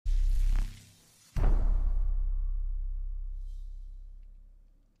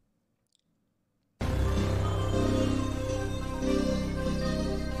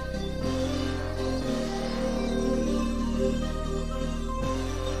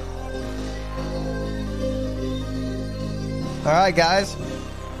All right, guys.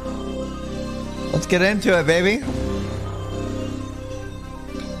 Let's get into it, baby.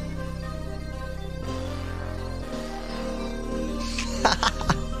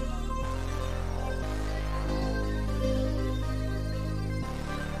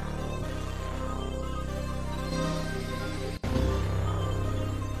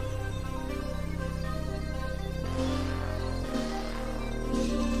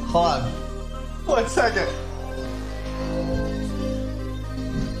 Hold on. 1 second.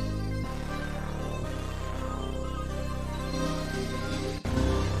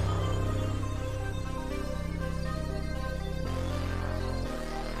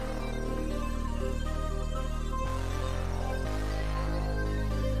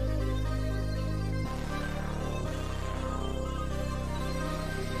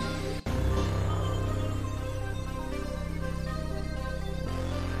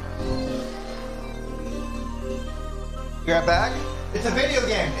 Be right back. It's a video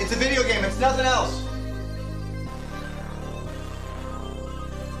game. It's a video game. It's nothing else.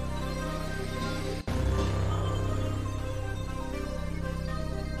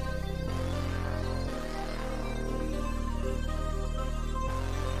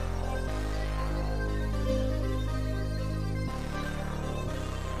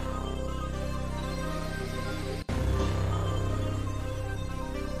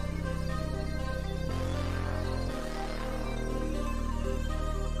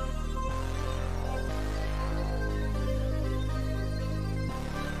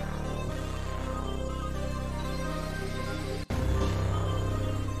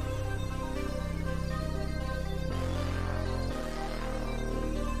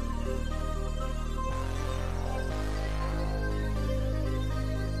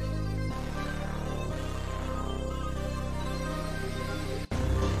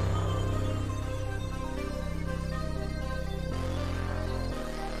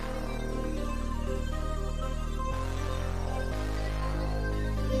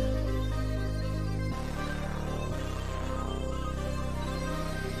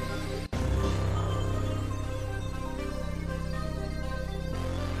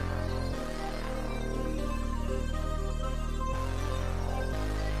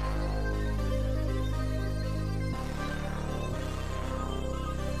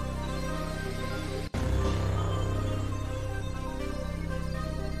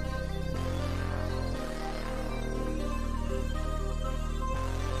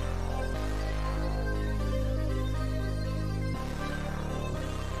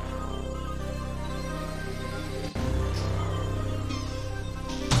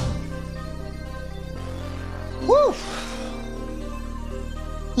 Woo!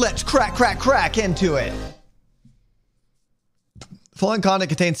 Let's crack into it. Following content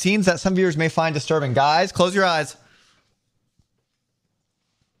contains scenes that some viewers may find disturbing. Guys, close your eyes.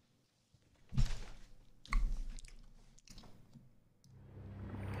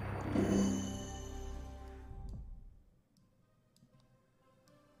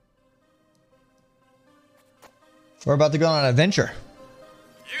 We're about to go on an adventure.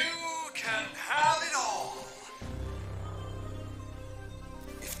 You can have it all.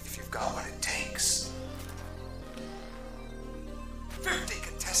 If you've got what it takes. 50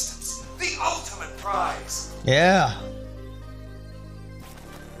 contestants, the ultimate prize. Yeah.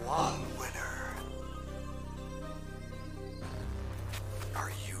 One winner.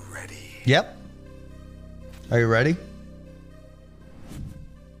 Are you ready? Yep. Are you ready?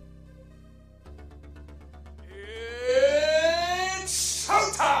 It's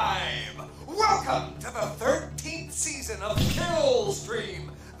showtime! Welcome to the 13th season of Kill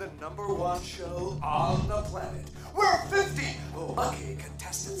Stream, the #1 show on the planet, where 50 lucky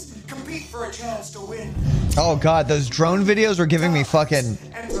contestants compete for a chance to win. Oh god, those drone videos were giving me fucking...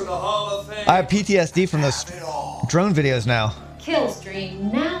 Enter the Hall of Fame. I have PTSD from those drone videos now.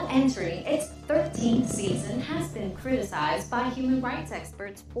 Killstream, now entering its 13th season, has been criticized by human rights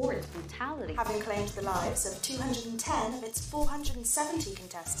experts for its brutality. Having claimed the lives of 210 of its 470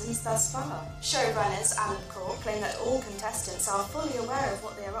 contestants thus far. Showrunners Alan Corr claim that all contestants are fully aware of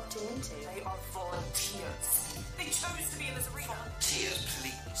what they are opting into. They are volunteers. They chose to be in this arena. Volunteers,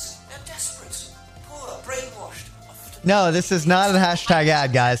 please. They're desperate, poor, brainwashed. No, this is not a hashtag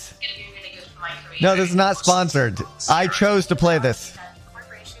ad, guys. No, this is not sponsored. I chose to play this.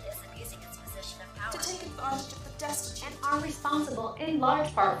 To take advantage of the destitute And are responsible in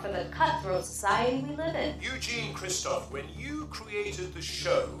large part for the cutthroat society we live in. Eugene Christoph, when you created the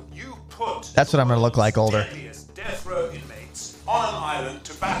show, you put That's what I'm gonna look like older. deadliest death row inmates on an island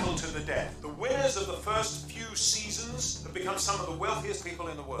to battle to the death. The winners of the first few seasons have become some of the wealthiest people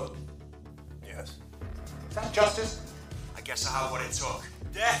in the world. Yes. Is that justice? I I guess I have what it took.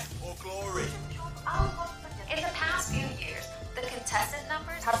 Death or glory. In the past few years, the contestant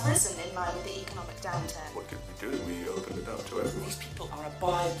numbers Have risen in line with the economic downturn. What did we do? We opened it up to everyone. These people are a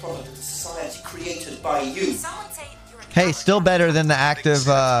byproduct of the society created by you. Someone say you're a Hey, still better than the active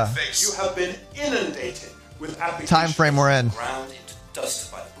You have been inundated with applications. time frame we're in. Ground into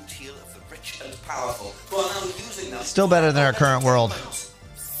dust by the boot heel of the rich and powerful, who are now using them. Still better than our current world.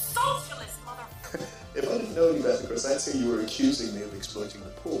 socialist mother. If I didn't know any better, Chris, I'd say you were accusing me of exploiting the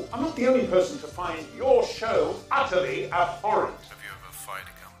poor. I'm not the only person to find your show utterly abhorrent. Have you ever fired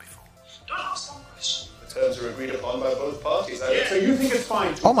a gun before? Don't ask one question. The terms are agreed upon by both parties. So you think it's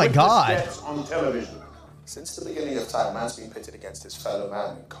fine to Oh my witness God. deaths on television? Since the beginning of time, man's been pitted against his fellow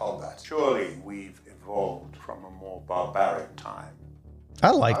man in combat. Surely we've evolved from a more barbaric time.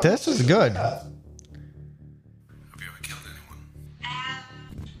 I like this. This is good. Have you ever killed anyone?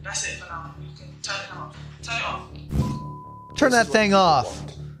 That's it for now. You can turn it off. Turn it off. Turn that thing off.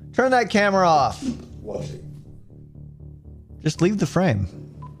 Turn that camera off. Watching. Just leave the frame.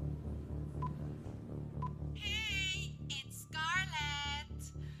 Hey, it's Scarlett.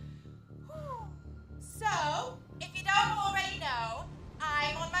 Whew. So, if you don't already know,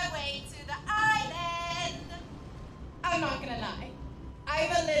 I'm on my way to the island. I'm not gonna lie,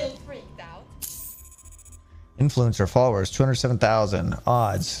 I'm a little freaked out. Influencer followers, 207,000.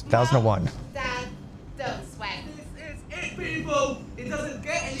 Odds, 1,001. Dad, don't sweat. This is it, people. It doesn't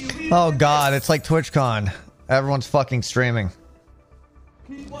get any weirder. Oh God, it's like TwitchCon. Everyone's fucking streaming.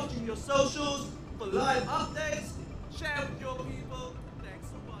 Keep watching your socials for live updates. Share with your people. Thanks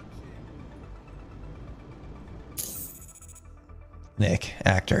for watching. Nick,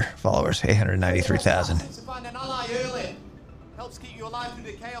 actor, followers, 893,000. To find an ally early helps keep you alive through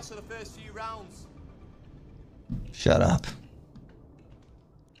the chaos of the first few rounds. Shut up.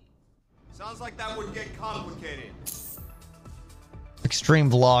 Sounds like that would get complicated. Extreme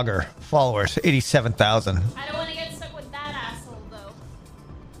vlogger, followers, 87,000. I don't want to get stuck with that asshole, though.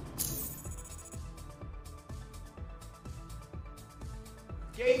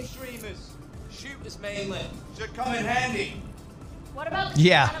 Game streamers, shooters mainly, should come in handy. What about the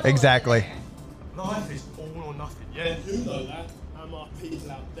Yeah, animal exactly. over there? Life is all or nothing, yeah? You know that. And our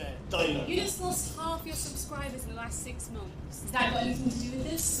people out there, they know. You just lost half your subscribers in the last 6 months. Has that got anything to do with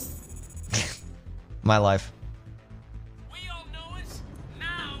this? My life. We all know it.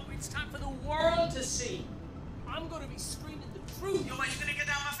 Now it's time for the world to see. I'm gonna be screaming the truth. You're like gonna get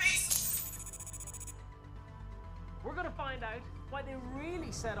down my face. We're gonna find out why they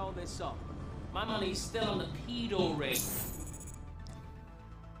really set all this up. My money's still on the pedo ring.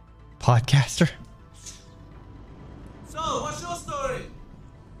 Podcaster. So, what's your story?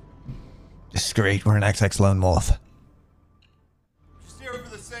 This is great. We're an XX Lone Wolf. Just here for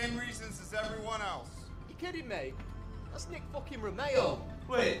the same reasons as everyone else. You kidding me? That's Nick fucking Romeo.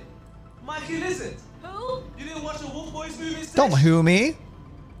 Wait, Mikey isn't. Who? You didn't watch the Wolf Boys movies? Don't who me.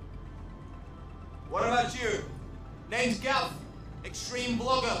 What about you? Name's Gav, extreme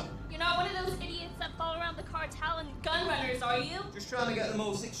blogger. You're not one of those idiots that fall around the cartel and gun runners, are you? Just trying to get the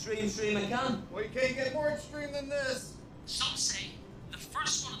most extreme stream I can. Well, you can't get more extreme than this. Some say the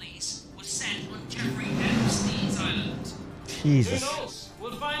first one of these was set on Jeffrey Epstein's island. Jesus. Who knows?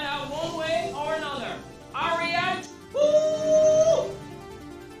 We'll find out one way or another. Are we out? Woo!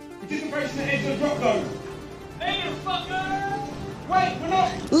 Participation at edge of the drop zone. Later, fucker! Wait, we're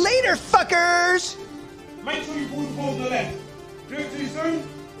not. Later, fuckers! Make sure you pull the ball to the left. Do it too soon,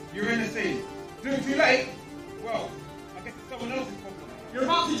 you're in the scene. Do it too late, well, I guess it's someone else's problem. You're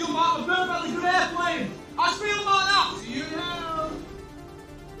about to jump out of a perfectly good airplane. I feel like that. See you now.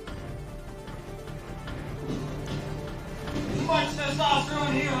 Too much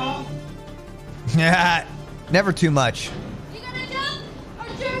testosterone here, huh? Yeah, never too much. You gonna jump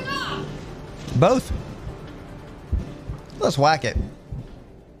or jerk off? Both. Let's whack it.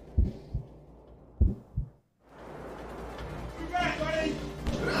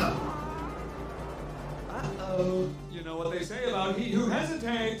 Uh-oh. You know what they say about he who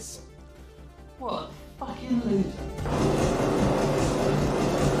hesitates. What a fucking loser.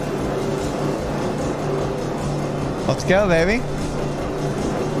 Let's go, baby.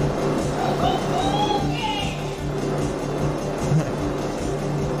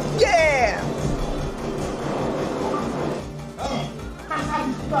 Yeah!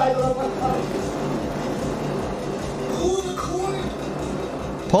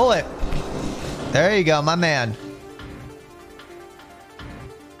 Pull it. There you go, my man.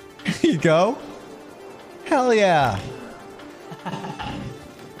 There you go. Hell yeah.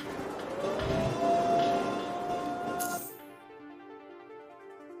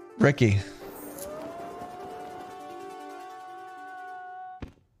 Ricky.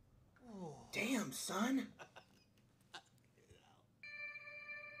 son?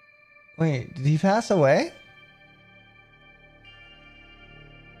 Wait, did he pass away?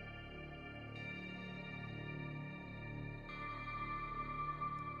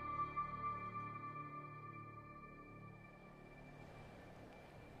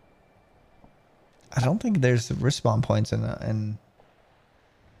 I don't think there's respawn points in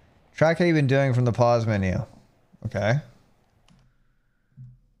track what you've been doing from the pause menu. Okay.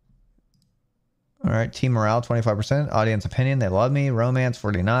 All right. Team morale, 25%. Audience opinion, they love me. Romance,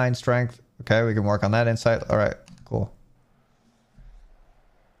 49. Strength. Okay, we can work on that. Insight. All right, cool.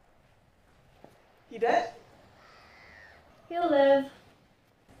 You dead? He'll live.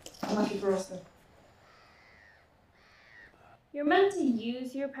 I'm lucky for us then. You're meant to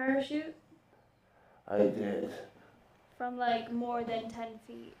use your parachute I did. from like more than 10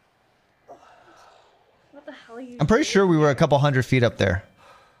 feet. What the hell are you I'm pretty sure we were a couple hundred feet up there.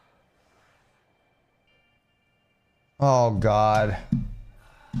 Oh, God.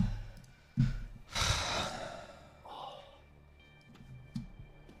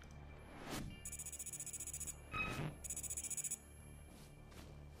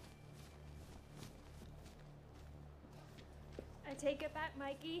 I take it back,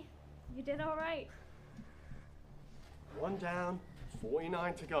 Mikey. You did all right. 1 down,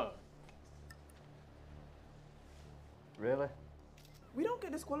 49 to go. Really? We don't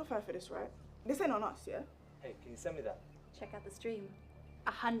get disqualified for this, right? This ain't on us, yeah? Hey, can you send me that? Check out the stream.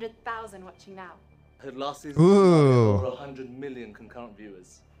 100,000 watching now. I heard last season Ooh. over 100 million concurrent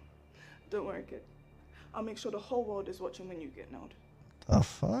viewers. Don't worry, kid. I'll make sure the whole world is watching when you get nailed. The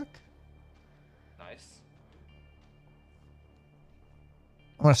fuck? Nice.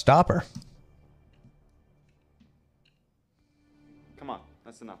 I want to stop her. Come on,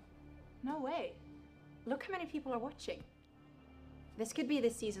 that's enough. No way. Look how many people are watching. This could be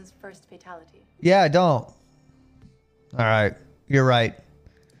this season's first fatality. Yeah, don't. All right. You're right.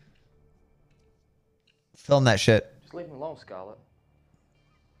 Film that shit. Just leave him alone, Scarlet.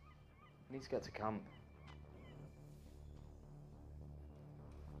 He needs to get to camp.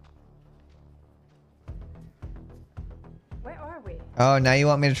 Where are we? Oh, now you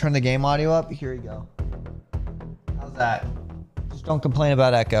want me to turn the game audio up? Here you go. How's that? Just don't complain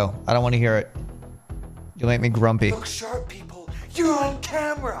about echo. I don't want to hear it. You'll make me grumpy. Look sharp, people. You're on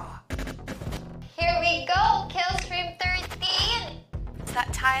camera. Here we go, Killstream 13. It's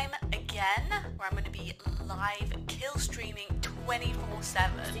that time again where I'm going to be live kill streaming 24/7. Stay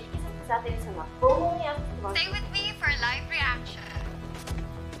with me for a live reaction.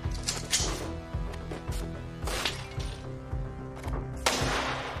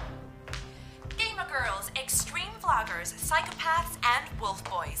 Gamer girls, extreme vloggers, psychopaths, and wolf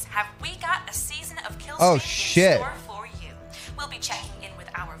boys, have we got a season of kill Oh, streaming in shit. store for you? We'll be checking in with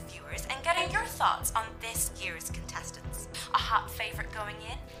our viewers and getting your thoughts on this year's contestants. A hot favorite going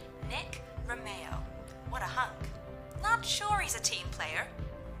in, Nick Romeo. What a hunk. Not sure he's a team player.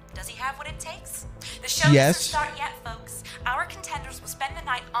 Does he have what it takes? The show Yes. doesn't start yet, folks. Our contenders will spend the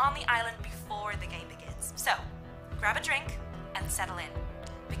night on the island before the game begins. So, grab a drink and settle in,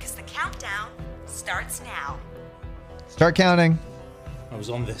 because the countdown starts now. Start counting. I was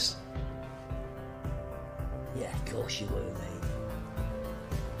on this. Yeah, of course you were, mate.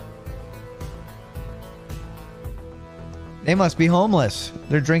 They must be homeless.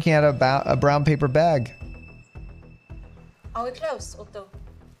 They're drinking out of a brown paper bag. Are we close, Otto?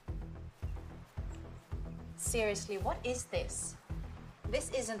 Seriously, what is this? This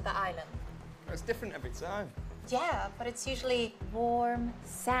isn't the island. It's different every time. Yeah, but it's usually warm,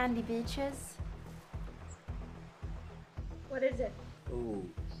 sandy beaches. What is it? Ooh,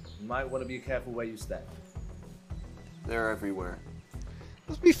 you might want to be careful where you stay. They're everywhere.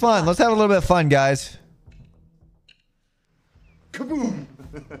 Let's be fun. Let's have a little bit of fun, guys. Kaboom!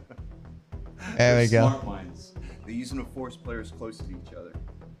 There we go. Smart minds. They use them to force players closer to each other.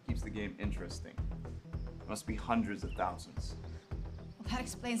 Keeps the game interesting. Must be hundreds of thousands. Well, that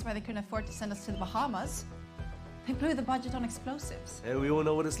explains why they couldn't afford to send us to the Bahamas. They blew the budget on explosives. Hey, we all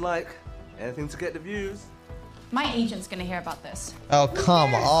know what it's like. Anything to get the views. My agent's gonna hear about this. Oh,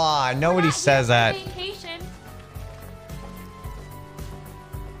 come on. Nobody says that. Vacation.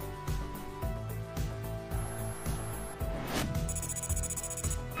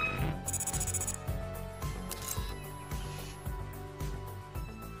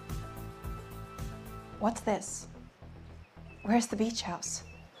 What's this? Where's the beach house?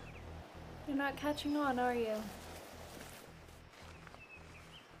 You're not catching on, are you?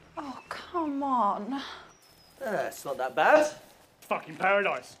 Oh, come on. It's not that bad. Fucking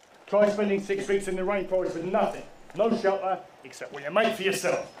paradise. Try spending 6 weeks in the rainforest with nothing. No shelter, except what you made for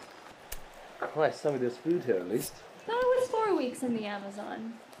yourself. Christ, some of there's food here at least. Thought it was 4 weeks in the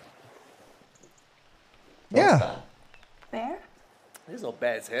Amazon. Yeah. Bear? There's no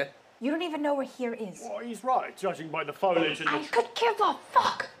beds here. You don't even know where here is. Oh, he's right, judging by the foliage and I could give a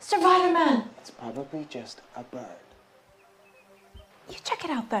fuck, Survivor Man. It's probably just a bird. You check it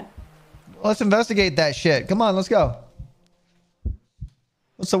out then. Let's investigate that shit. Come on, let's go.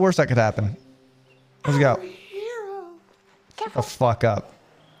 What's the worst that could happen? Let's go. Shut the fuck up.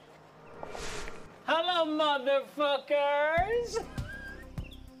 Hello, motherfuckers!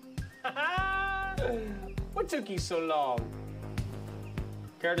 What took you so long?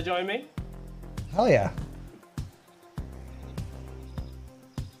 Care to join me? Hell yeah.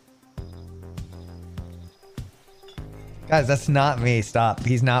 Guys, that's not me. Stop.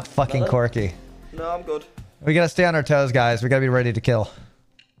 He's not fucking Corky. No, I'm good. We gotta stay on our toes, guys. We gotta be ready to kill.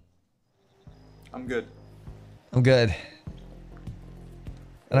 I'm good. I'm good.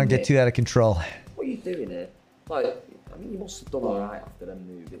 I don't get too out of control. What are you doing here? Like, I mean, you must have done alright after them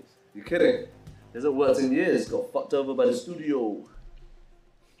movies. You kidding? Hasn't worked in years, got fucked over by the studio.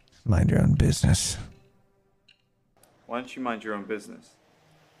 Mind your own business. Why don't you mind your own business?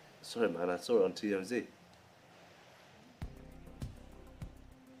 Sorry, man, I saw it on TMZ.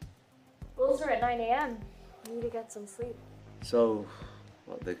 Rules are at 9 a.m. You need to get some sleep. So,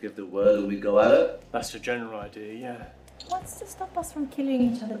 what, they give the word and we go at it? That's the general idea, yeah. What's to stop us from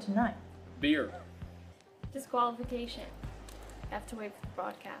killing each other tonight? Beer. Disqualification. Have to wait for the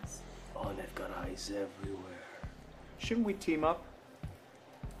broadcast. Oh, they've got eyes everywhere. Shouldn't we team up?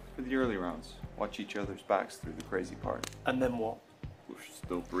 For the early rounds. Watch each other's backs through the crazy part. And then what? We're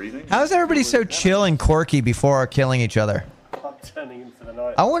still breathing. How is everybody so chill and quirky before killing each other? I'm turning into the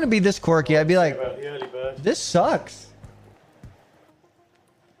night. I want to be this quirky. I'd be like, About the early bird. this sucks.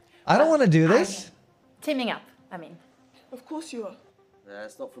 I don't want to do this. Teaming up, I mean. Of course you are. Nah,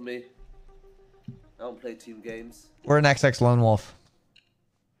 it's not for me. I don't play team games. We're an XX Lone Wolf.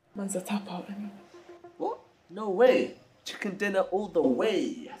 Man's a tap out, I mean. What? No way. Chicken dinner all the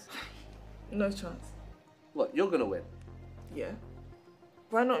way. No chance. What, you're gonna win? Yeah.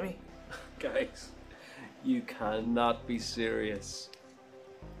 Why not me? Guys, you cannot be serious.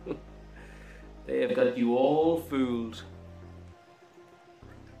 They have got you all fooled.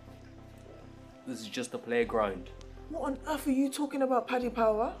 This is just a playground. What on earth are you talking about, Paddy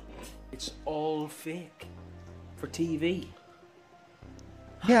Power? It's all fake. For TV.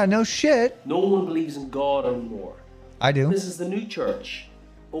 Yeah, no shit. No one believes in God anymore. I do. This is the new church.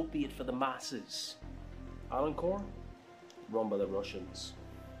 Opiate for the masses. Alan Core? Run by the Russians.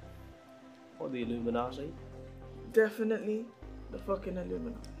 Or the Illuminati. Definitely the fucking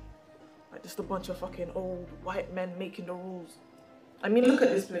Illuminati. Like just a bunch of fucking old white men making the rules. I mean, look at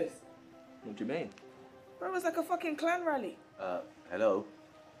this place. What do you mean? Bro, it was like a fucking clan rally. Hello?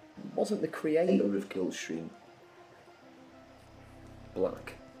 Wasn't the creator of Killstream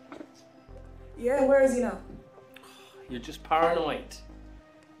black? Yeah, where is he now? You're just paranoid.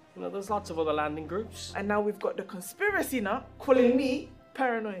 You know, there's lots of other landing groups. And now we've got the conspiracy now calling me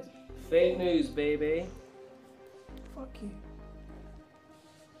paranoid. Fake news, baby. Fuck you.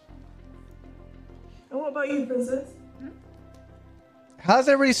 And what about you, princess? How's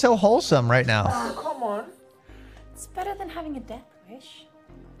everybody so wholesome right now? Oh, come on. It's better than having a death wish.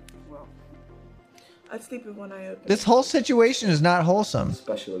 Well, I'd sleep with one eye open. This whole situation is not wholesome.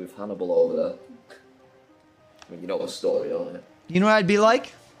 Especially with Hannibal over there. I mean, you know the story, don't you? You know what I'd be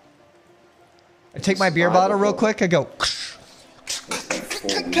like? I'd take my beer bottle real quick. I go.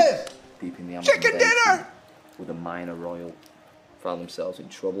 Deep in the Chicken dinner! With a minor royal. Found themselves in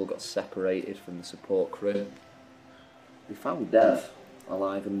trouble, got separated from the support crew. They found death,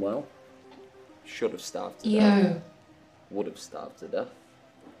 alive and well. Should have starved to death. Would have starved to death.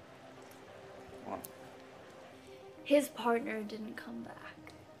 His partner didn't come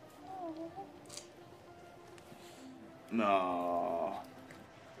back. No.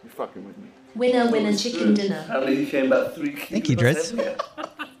 You're fucking with me. Winner, winner, chicken dinner. How many came back 3 kilos? Thank you, Dritz.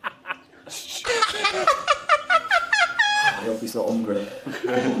 I hope he's not hungry.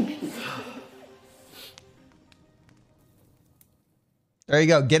 There you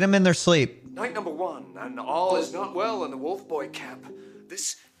go. Get them in their sleep. Night number 1, and all is not well in the Wolf Boy camp.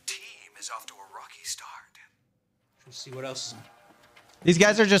 This team is off to a rocky start. Let's see what else is on. These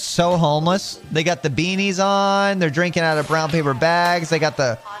guys are just so homeless. They got the beanies on. They're drinking out of brown paper bags. They got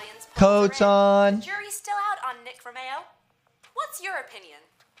the coats on. Jury's still out on Nick Romeo. What's your opinion?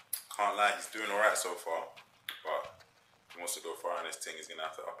 Can't lie, he's doing alright so far. But if he wants to go far on his thing, he's gonna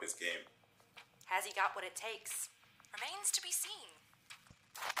have to up his game. Has he got what it takes? Remains to be seen.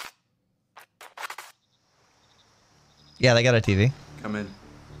 Yeah, they got a TV. Come in.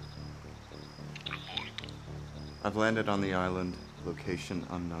 I've landed on the island, location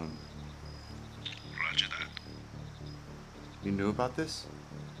unknown. Roger that. You knew about this?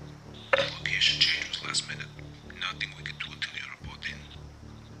 The location change was last minute. Nothing we could do until you report in.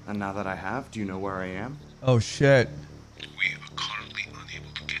 And now that I have, do you know where I am? Oh shit. We are currently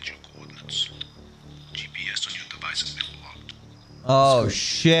unable to get your coordinates. GPS on your device has been blocked. Oh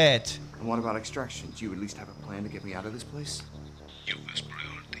shit. And what about extraction? Do you at least have a plan to get me out of this place? Your first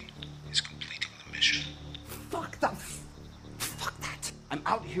priority is completing the mission. Fuck that! Fuck that! I'm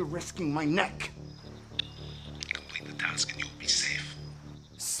out here risking my neck! Complete the task and you'll be safe.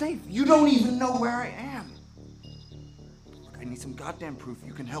 Safe? You don't even know where I am! Look, I need some goddamn proof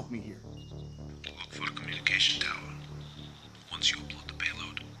you can help me here. Look for a communication tower. Once you upload the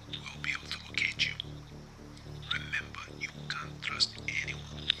payload, we'll be able to locate you. Remember, you can't trust anyone.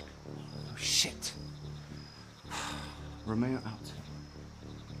 Oh, shit. Romeo out.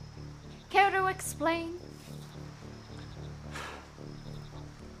 Care to explain?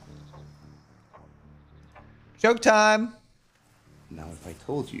 Joke time. Now, if I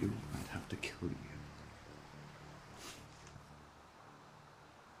told you, I'd have to kill you.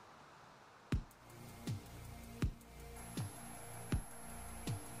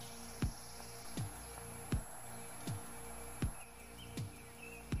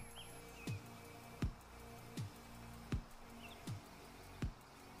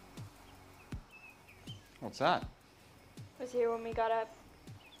 What's that? Was here when we got up.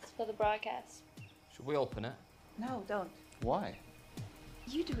 It's for the broadcast. Should we open it? No, don't. Why?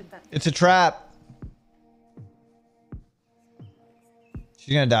 You do it then. It's a trap.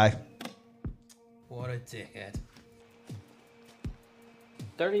 She's gonna die. What a dickhead.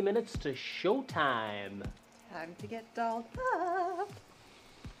 30 minutes to showtime. Time to get dolled up.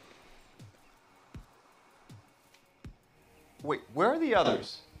 Wait, where are the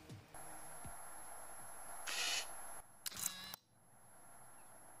others?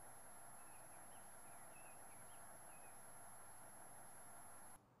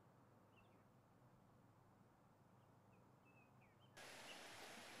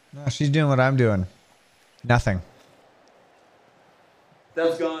 No, she's doing what I'm doing. Nothing.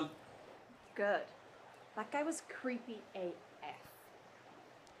 Dev's gone. Good. That guy was creepy AF.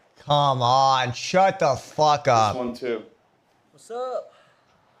 Come on, shut the fuck up. This one too. What's up?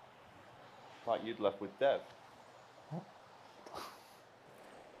 Thought you'd left with Dev.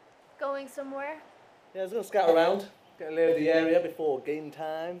 Going somewhere? Yeah, I was gonna scout around, get a lay of the area before game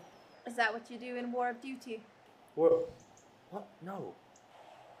time. Is that what you do in War of Duty? What? No.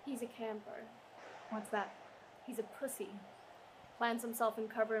 He's a camper. What's that? He's a pussy. Plants himself in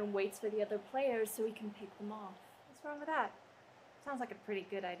cover and waits for the other players so he can pick them off. What's wrong with that? Sounds like a pretty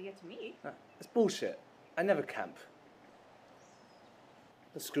good idea to me. It's bullshit. I never camp.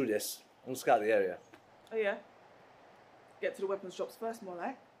 Let's screw this. I'm gonna scout the area. Oh yeah? Get to the weapons shops first, more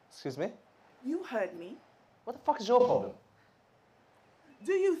like. Excuse me? You heard me. What the fuck is your problem?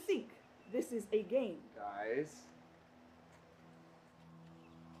 Do you think this is a game? Guys.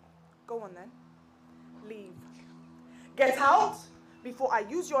 Go on then. Leave. Get out before I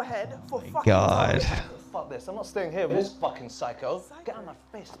use your head for fucking God. Fuck this. I'm not staying here with this fucking psycho. Get out of my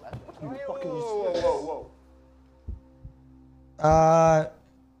face, man. You fucking Whoa.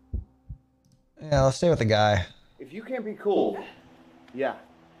 Yeah, let's stay with the guy. If you can't be cool, yeah.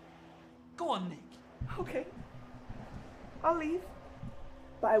 Go on, Nick. Okay. I'll leave.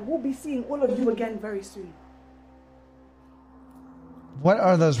 But I will be seeing all of you again very soon. What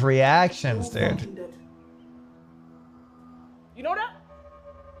are those reactions, dude? Dead. You know that?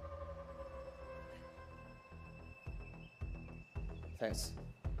 Thanks.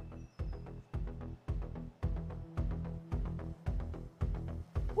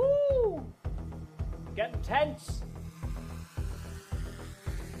 Woo! Getting tense.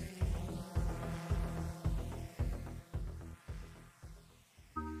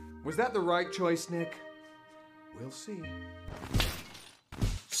 Was that the right choice, Nick? We'll see.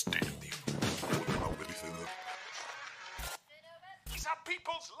 These are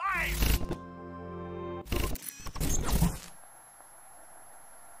people's lives!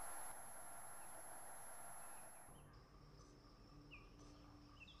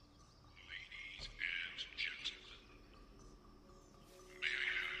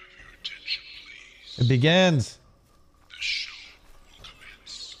 It begins.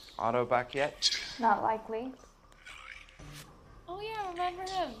 Otto back yet? Not likely. Oh yeah, remember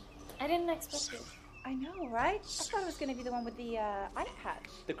him. I didn't expect it. I know, right? I thought it was gonna be the one with the iPad.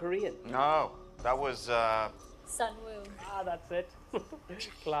 The Korean. No, that was Sunwoo. Ah, that's it.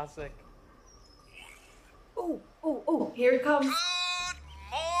 Classic. Oh, here it comes.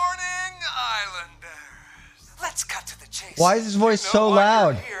 Morning, Islanders. Let's Why is his voice so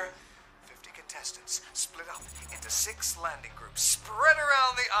loud? Here, 50 contestants split up into 6 landing groups spread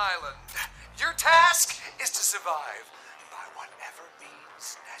around the island. Your task is to survive by whatever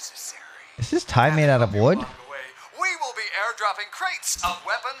means necessary. Is this tie made out of wood? We will be airdropping crates of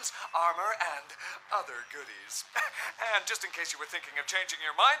weapons, armor, and other goodies. And just in case you were thinking of changing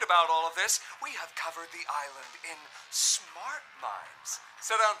your mind about all of this, we have covered the island in smart mines.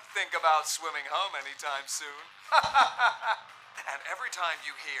 So don't think about swimming home anytime soon. And every time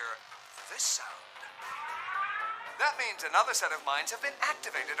you hear this sound, that means another set of mines have been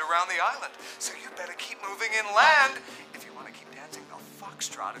activated around the island. So you better keep moving inland if you want to keep dancing the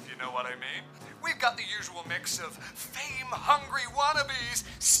foxtrot, if you know what I mean. We've got the usual mix of fame-hungry wannabes,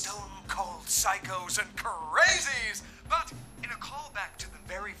 stone-cold psychos, and crazies. But in a callback to the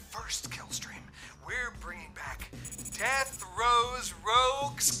very first kill stream, we're bringing back Death Row's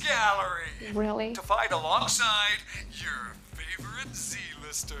Rogues Gallery. Really? To fight alongside your favorite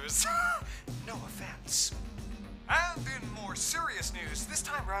Z-listers. No offense. And in more serious news, this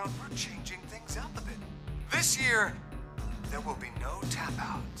time round, we're changing things up a bit. This year, there will be no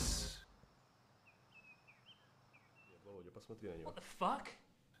tap-outs. What the fuck?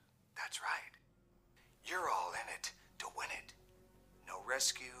 That's right. You're all in it to win it. No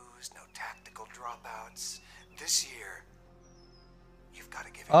rescues, no tactical dropouts. This year, you've got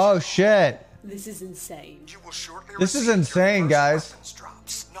to give it. Oh shit. This is insane. You will shortly This is receive insane, your guys. first weapons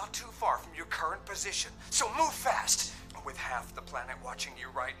drops, not too far from your current position. So move fast. With half the planet watching you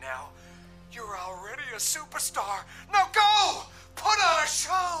right now, you're already a superstar. Now go! Put on a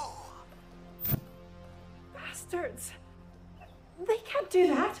show! Bastards. They can't do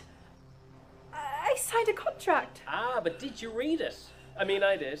that. I signed a contract. Ah, but did you read it? I mean,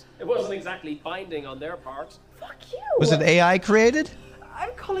 I did. It wasn't exactly binding on their part. Fuck you. Was it AI created?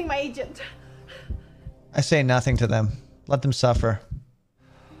 I'm calling my agent. I say nothing to them. Let them suffer.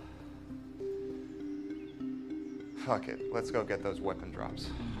 Fuck it. Let's go get those weapon drops.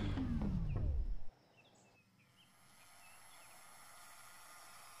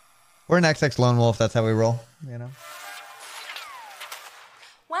 We're an XX Lone Wolf. That's how we roll, you know?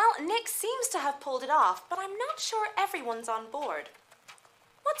 Well, Nick seems to have pulled it off, but I'm not sure everyone's on board.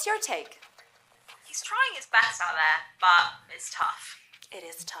 What's your take? He's trying his best out there, but it's tough. It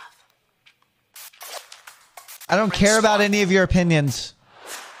is tough. I don't care about any of your opinions.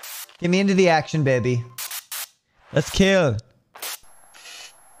 Get me into the action, baby. Let's kill.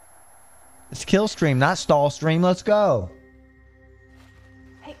 It's kill stream, not stall stream. Let's go.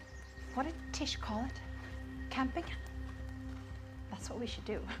 Hey, what did Tish call it? Camping? That's what we should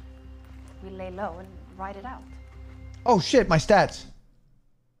do. We lay low and ride it out. Oh shit, my stats.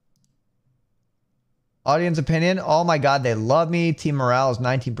 Audience opinion. Oh my god, they love me. Team morale is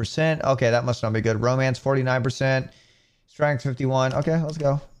 19%. Okay, that must not be good. Romance 49%. Strength 51. Okay, let's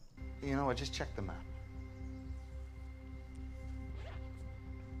go. You know what? Just check the map.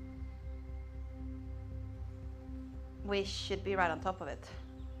 We should be right on top of it.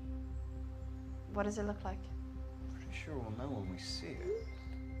 What does it look like? Pretty sure we'll know when we see it.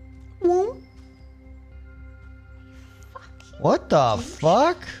 What the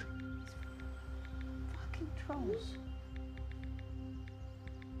fuck? Fucking trolls.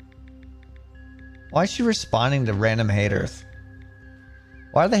 Why is she responding to random haters?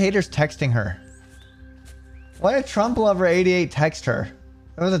 Why are the haters texting her? Why did Trump lover 88 text her?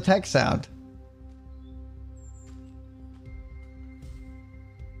 That was a text sound.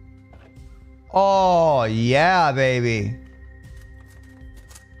 Oh, yeah, baby.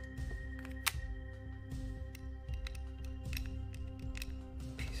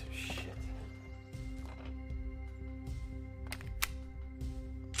 Piece of shit.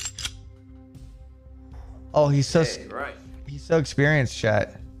 Oh, he's so Right. he's so experienced,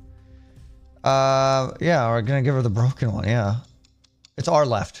 chat. Yeah, we're gonna give her the broken one. Yeah, it's our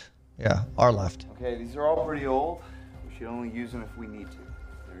left. Yeah, our left. Okay, these are all pretty old. We should only use them if we need to.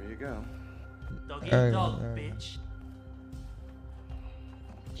 There you go. Dog eat There you dog, go, there you go. bitch.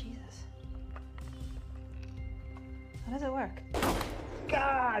 Jesus. How does it work?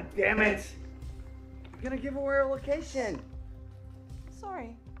 God damn it! You're gonna give away our location.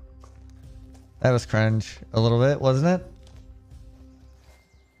 Sorry. That was cringe a little bit, wasn't it?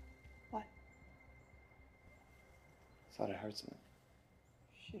 What? Thought I heard something.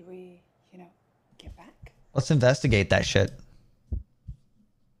 Should we, get back? Let's investigate that shit.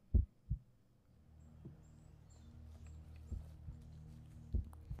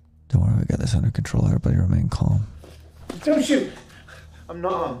 Don't worry, we got this under control. Everybody remain calm. Don't shoot! I'm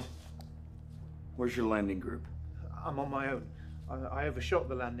not armed. Where's your landing group? I'm on my own. I overshot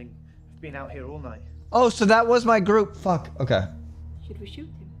the landing. I've been out here all night. Oh, so that was my group. Fuck. Okay. Should we shoot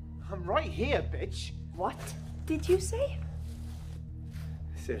him? I'm right here, bitch. What did you say?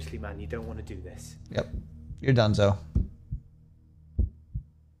 Seriously, man, you don't want to do this. Yep. You're donezo.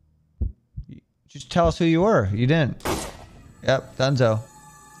 Just tell us who you were. You didn't. Yep. Donezo.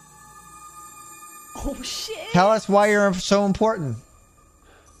 Oh shit! Tell us why you're so important.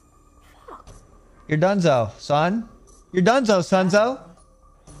 You're donezo, son. You're donezo, sonzo.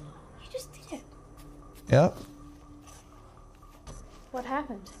 You just did it. Yep. What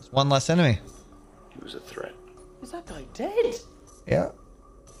happened? It's one less enemy. He was a threat. Is that guy dead? Yeah.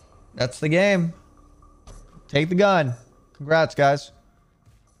 That's the game. Take the gun. Congrats, guys.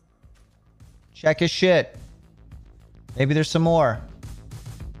 Check his shit. Maybe there's some more.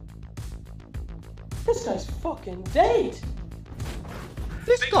 This guy's fucking dead.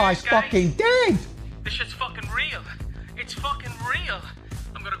 This guy's fucking dead. This shit's fucking real. It's fucking real.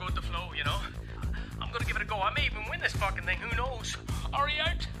 I'm gonna go with the flow, you know? I'm gonna give it a go. I may even win this fucking thing. Who knows? Are you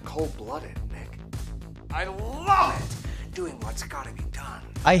out? Cold-blooded, Nick. I love it. Doing what's gotta be done.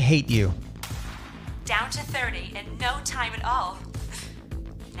 I hate you. Down to 30 in no time at all.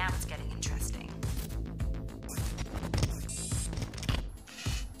 Now it's getting interesting.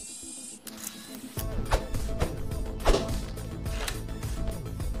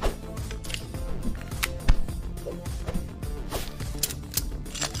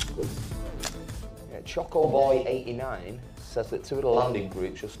 Choco Boy 89 says that two of the landing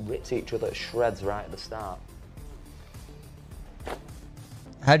groups just ripped each other to shreds right at the start.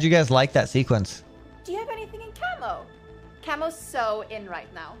 How'd you guys like that sequence? Do you have anything in camo? Camo's so in right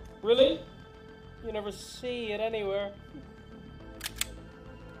now. Really? You never see it anywhere.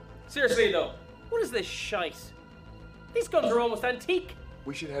 Seriously though, what is this shite? These guns are almost antique.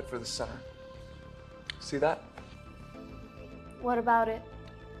 We should head for the center. See that? What about it?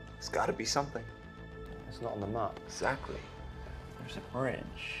 It's gotta be something. It's not on the map. Exactly. There's a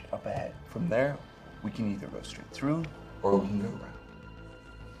bridge up ahead. From there, we can either go straight through or we can go around.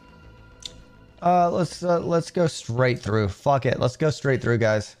 Let's go straight through. Fuck it. Let's go straight through,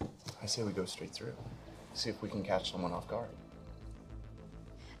 guys. I say we go straight through. See if we can catch someone off guard.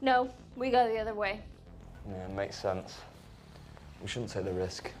 No, we go the other way. Yeah, makes sense. We shouldn't take the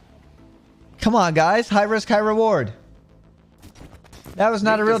risk. Come on, guys. High risk, high reward. That was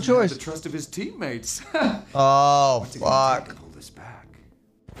not Nick a real doesn't have choice. the trust of his teammates. Oh, What's it gonna take fuck. to hold us back?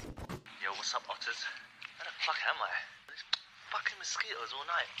 Yo, what's up, otters? Where the fuck am I? These fucking mosquitoes all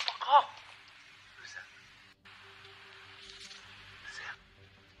night. Fuck off! Who's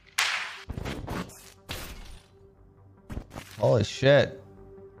that? Holy shit.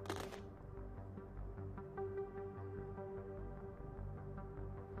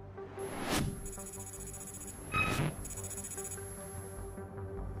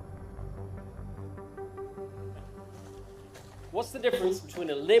 What's the difference between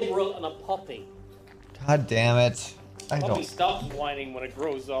a liberal and a puppy? God damn it. I Puppy don't. stops whining when it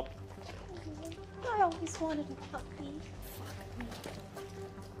grows up. I always wanted a puppy.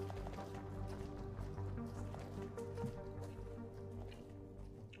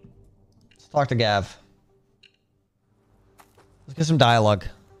 Let's talk to Gav. Let's get some dialogue.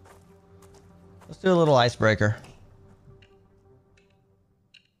 Let's do a little icebreaker.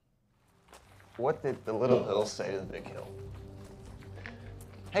 What did the little hill say to the big hill?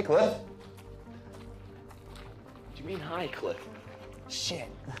 Hey, Cliff. Do you mean hi, Cliff? Shit.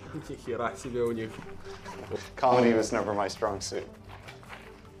 You're actually going you. Comedy was never my strong suit.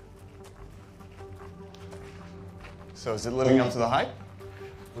 So is it living up to the hype?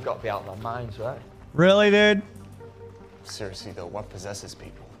 We've got to be out of our minds, right? Really, dude? Seriously though, what possesses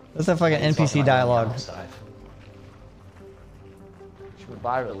people? That's that fucking NPC dialogue. She went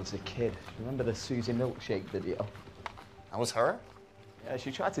viral as a kid. Remember the Susie Milkshake video? That was her? Yeah,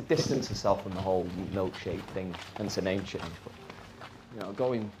 she tried to distance herself from the whole milkshake thing, hence her name change. But, you know,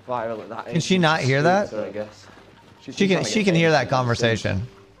 going viral at that age. Can she not hear that? Her, I guess. She can hear that conversation.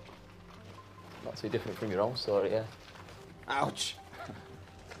 Not too different from your own story, yeah. Ouch.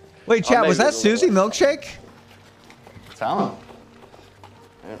 Wait, chat, was that Susie Milkshake? Talent.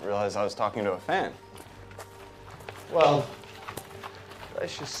 I didn't realize I was talking to a fan. Well,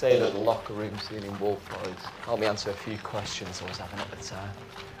 let's just say that the locker room scene in Wolford helped me answer a few questions I was having at the time.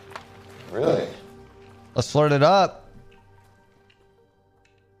 Really? Let's flirt it up.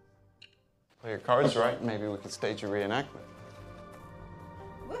 Play your cards right, maybe we could stage a reenactment.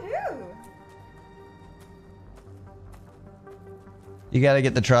 Woohoo! You gotta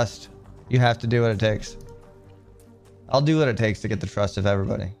get the trust. You have to do what it takes. I'll do what it takes to get the trust of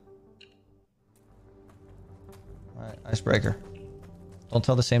everybody. Alright, icebreaker. Don't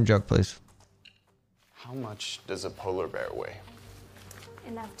tell the same joke, please. How much does a polar bear weigh?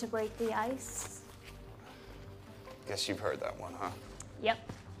 Enough to break the ice. Guess you've heard that one, huh? Yep.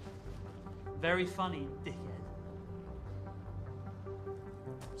 Very funny, dickhead.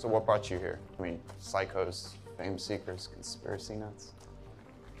 So what brought you here? I mean, psychos, fame seekers, conspiracy nuts?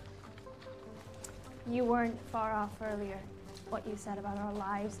 You weren't far off earlier. What you said about our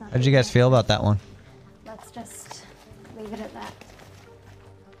lives. Not How'd you guys feel about that one? Let's just leave it at that.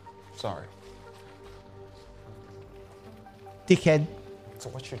 Sorry. Dickhead. So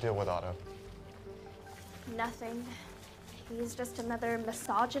what's your deal with Otto? Nothing. He's just another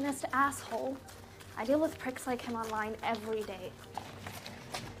misogynist asshole. I deal with pricks like him online every day.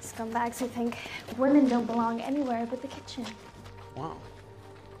 Scumbags who think women don't belong anywhere but the kitchen. Wow.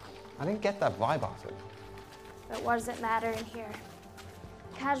 I didn't get that vibe off it. But what does it matter in here?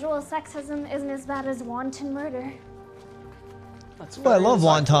 Casual sexism isn't as bad as wanton murder. Oh, I love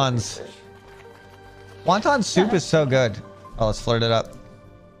wontons. Wonton soup is so good. Oh, let's flirt it up.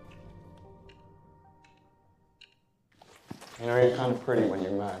 You know, you're kind of pretty when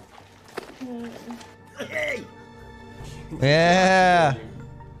you're mad. Hey! Yeah.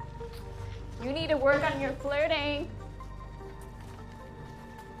 You need to work on your flirting.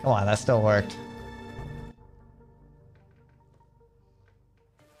 Come on, that still worked.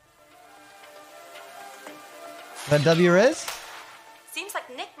 That W Riz? Seems like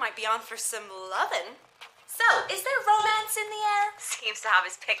Nick might be on for some lovin'. So, is there romance in the air? Seems to have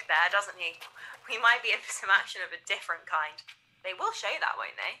his pick there, doesn't he? We might be in for some action of a different kind. They will show that,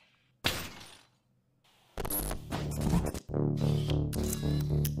 won't they?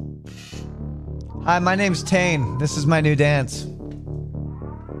 Hi, my name's Tane. This is my new dance.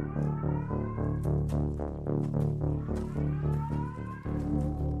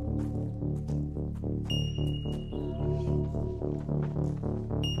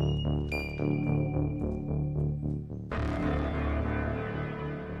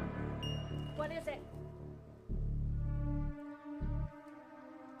 What is it?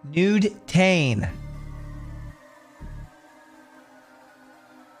 Nude Tane.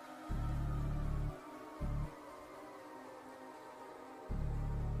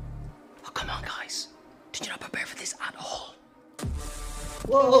 Oh, come on, guys. Did you not prepare for this at all?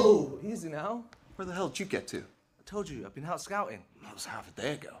 Whoa, easy now. Where the hell did you get to? I told you, I've been out scouting. That was half a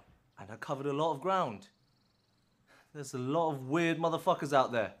day ago. And I covered a lot of ground. There's a lot of weird motherfuckers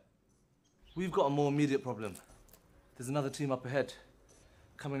out there. We've got a more immediate problem. There's another team up ahead,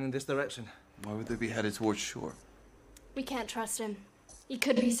 coming in this direction. Why would they be headed towards shore? We can't trust him. He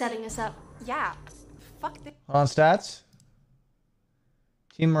could be setting us up. Yeah. Fuck this. On stats.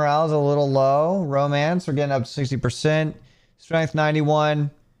 Team morale is a little low. Romance, we're getting up to 60%. Strength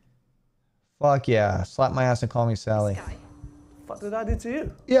 91. Fuck yeah. Slap my ass and call me Sally. What did I do to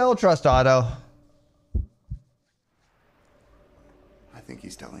you? Yeah, we'll trust Otto. I think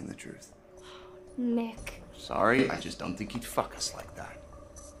he's telling the truth. Nick. Sorry, I just don't think he'd fuck us like that.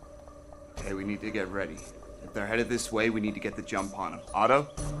 Okay, we need to get ready. If they're headed this way, we need to get the jump on them. Otto,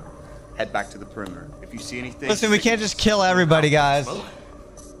 head back to the perimeter. If you see anything... Listen, we can't just kill everybody, guys. I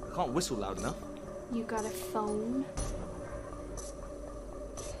can't whistle loud enough. You got a phone?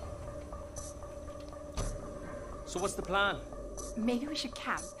 So what's the plan? Maybe we should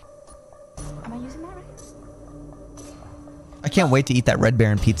camp. Am I using that right? I can't wait to eat that Red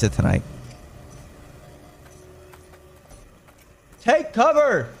Baron pizza tonight. Take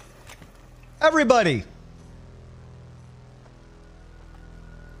cover! Everybody!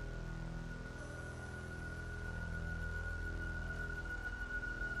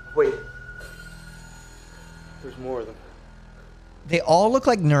 Wait. There's more of them. They all look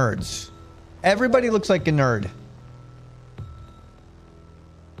like nerds. Everybody looks like a nerd.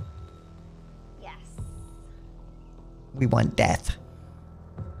 Yes. We want death.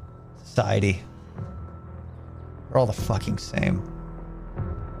 Society. We're all the fucking same.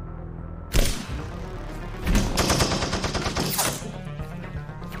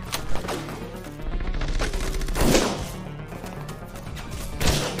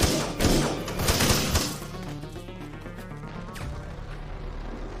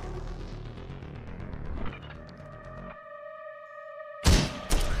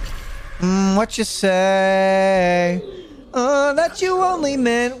 What you say? That you only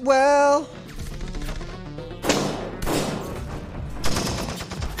meant well.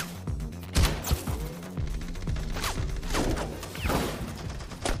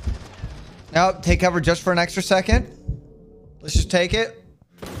 Now, take cover just for an extra second. Let's just take it.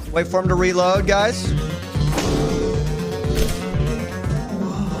 Wait for him to reload, guys.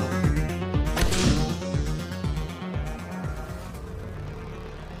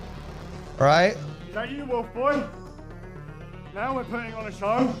 All right. Is that you, Wolf Boy? Now we're putting on a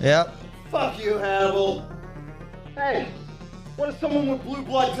show? Yep. Fuck you, Hannibal. Hey, what does someone with blue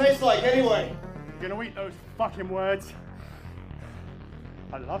blood taste like anyway? You're gonna eat those fucking words.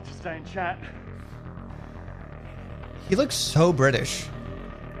 I'd love to stay and chat. He looks so British.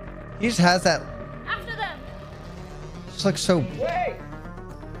 He just has that. After them. Just looks so. Wait.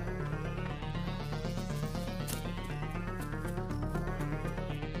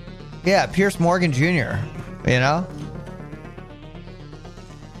 Yeah, Pierce Morgan Jr. You know.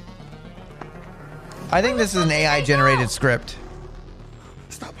 I think this is an AI generated script.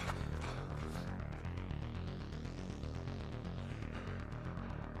 Stop.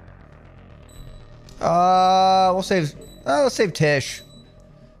 Let's save Tish.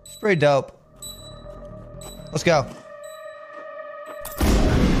 She's pretty dope. Let's go.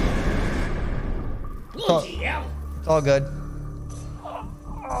 It's all good.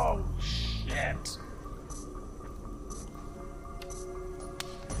 Oh, shit.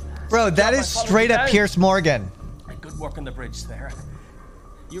 Bro, that is straight up Pierce Morgan. Good work on the bridge there.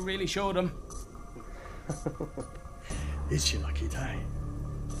 You really showed him. It's your lucky day.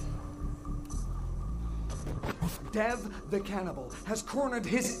 Dev the Cannibal has cornered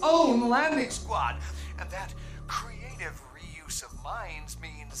his own landing squad, and that creative reuse of minds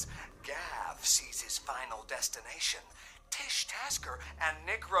means Gav sees his final destination. Tish Tasker and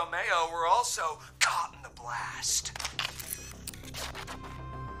Nick Romeo were also caught in the blast.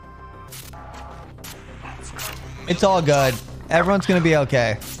 It's all good. Everyone's gonna be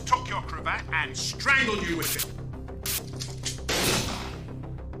okay. Took your cravat and strangled you with it.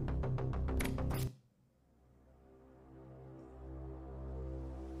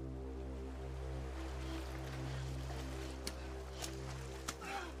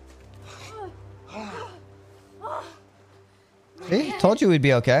 See? Told you we'd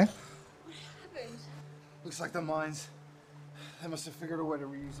be okay. Looks like the mines. They must have figured a way to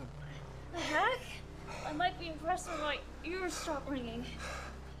reuse them. The heck? I might be impressed when my ears stop ringing.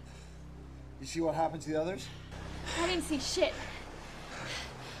 You see what happened to the others? I didn't see shit.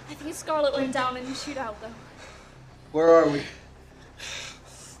 I think Scarlet went down in the shootout, though. Where are we?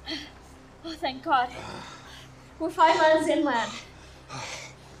 Oh, thank God. We're 5 miles inland.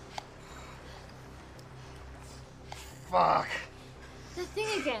 Fuck. The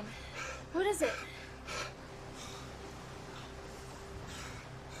thing again. What is it?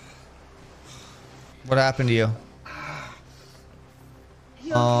 What happened to you?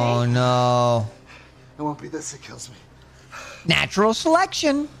 You Oh okay? no. It won't be this that kills me. Natural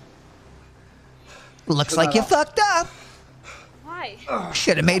selection. Looks like you fucked up. Why?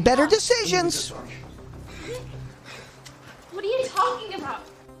 Should have made better decisions. What are you talking about?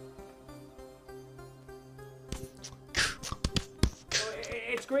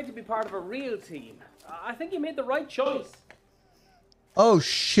 It's great to be part of a real team. I think you made the right choice. Oh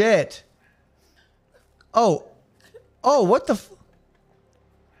shit. Oh. Oh, what the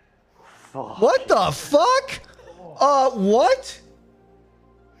What the fuck? What?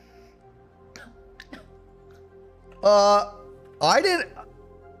 I didn't.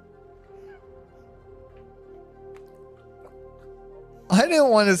 I didn't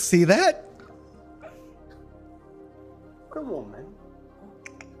want to see that. Come on, man.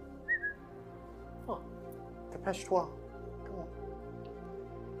 Oh, dépêche-toi. Come on.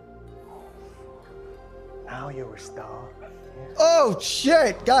 Now you're a star. Oh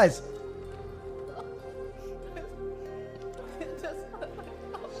shit, guys.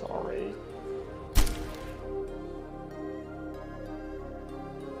 Sorry.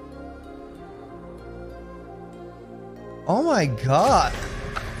 Oh my god.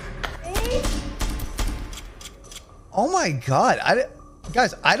 Oh my god.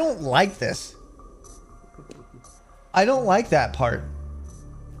 Guys, I don't like this. I don't like that part.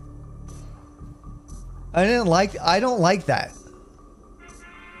 I don't like that.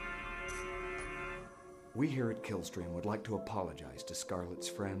 We here at Killstream would like to apologize to Scarlett's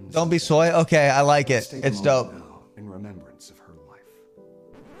friends. Don't be soy. Okay, I like it. Let's take a It's moment dope. now in remembrance of her life.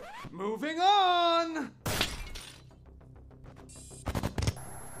 Moving on!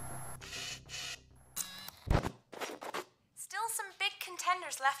 Still some big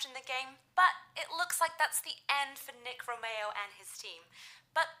contenders left in the game, but it looks like that's the end for Nick Romeo and his team.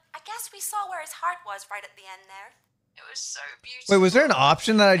 But I guess we saw where his heart was right at the end there. It was so beautiful. Wait, was there an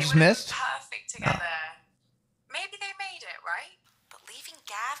option that I just missed? Perfect together. Maybe they made it, right? But leaving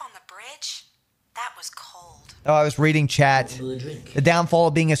Gav on the bridge? That was cold. Oh, I was reading chat. The downfall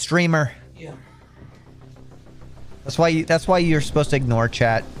of being a streamer. Yeah. That's why you're supposed to ignore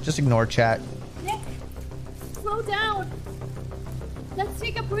chat. Just ignore chat. Nick, slow down. Let's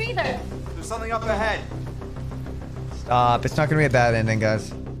take a breather. There's something up ahead. Stop. It's not going to be a bad ending,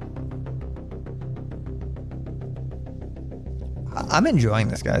 guys. I'm enjoying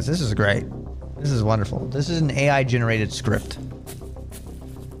this, guys. This is great. This is wonderful. This is an AI-generated script.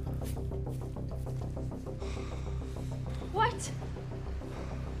 What?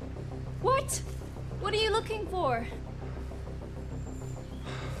 What? What are you looking for?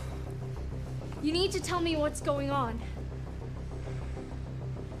 You need to tell me what's going on.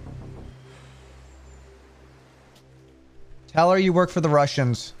 Tell her you work for the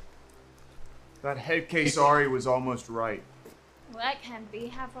Russians. That head case Ari was almost right. Well, that can't be.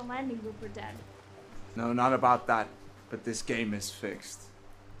 Half our landing group are dead. No, not about that. But this game is fixed.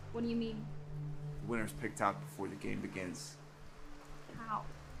 What do you mean? The winner's picked out before the game begins. How?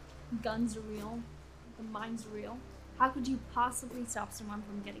 Guns are real. The mine's real. How could you possibly stop someone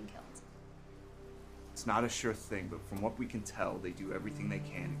from getting killed? It's not a sure thing, but from what we can tell, they do everything they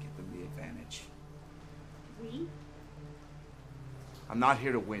can to get them the advantage. We? I'm not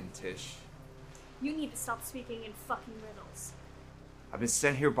here to win, Tish. You need to stop speaking in fucking riddles. I've been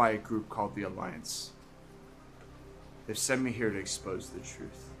sent here by a group called the Alliance. They've sent me here to expose the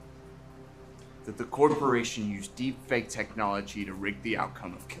truth. That the corporation used deepfake technology to rig the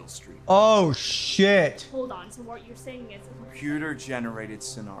outcome of Killstream. Oh, shit. Hold on, so what you're saying is... Computer-generated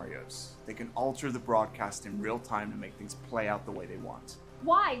scenarios. They can alter the broadcast in real time to make things play out the way they want.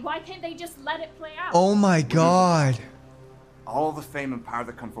 Why? Why can't they just let it play out? Oh my god. All the fame and power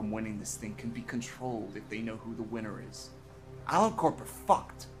that come from winning this thing can be controlled if they know who the winner is. Allen Corp are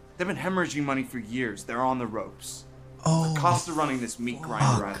fucked. They've been hemorrhaging money for years. They're on the ropes. Oh, the cost of running this meat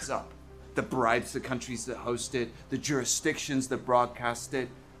grinder adds up. The bribes the countries that host it, the jurisdictions that broadcast it,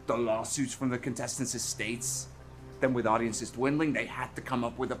 the lawsuits from the contestants' estates. Then with audiences dwindling, they had to come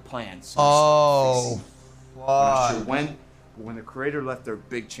up with a plan. So oh, we're not sure when, but when the creator left, there were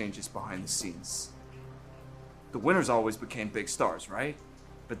big changes behind the scenes. The winners always became big stars, right?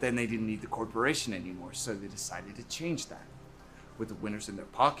 But then they didn't need the corporation anymore, so they decided to change that. With the winners in their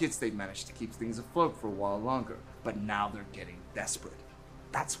pockets, they managed to keep things afloat for a while longer. But now they're getting desperate.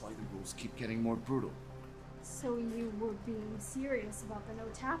 That's why the rules keep getting more brutal. So you were being serious about the no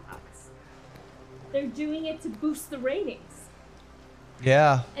tap outs? They're doing it to boost the ratings.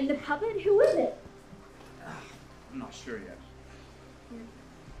 Yeah. And the puppet, who is it? I'm not sure yet.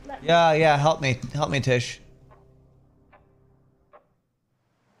 Yeah, help me, Tish.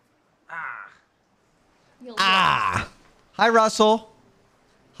 Ah. Hi, Russell.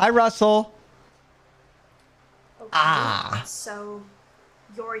 Hi, Russell. Okay. Ah. So,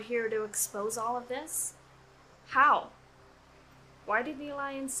 you're here to expose all of this? How? Why did the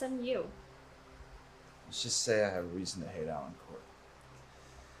Alliance send you? Let's just say I have a reason to hate Allen Corp.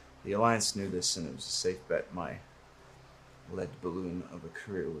 The Alliance knew this, and it was a safe bet my lead balloon of a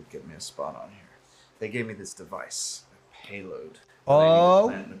career would get me a spot on here. They gave me this device, a payload. Oh.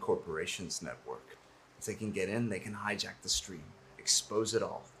 They need to plant in a corporation's network. If they can get in, they can hijack the stream, expose it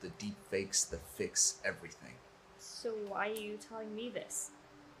all, the deep fakes, the fix, everything. So why are you telling me this?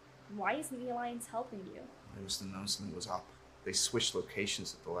 Why isn't the Alliance helping you? They must have known something was up. They switched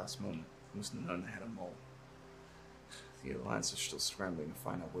locations at the last moment. They must have known they had a mole. The Alliance are still scrambling to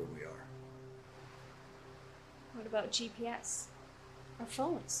find out where we are. What about GPS? Our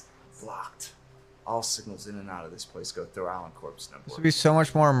phones? Blocked. All signals in and out of this place go through Allen Corp's network. This would be so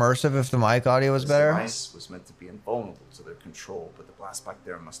much more immersive if the mic audio was better. This device was meant to be invulnerable to their control, but the blast back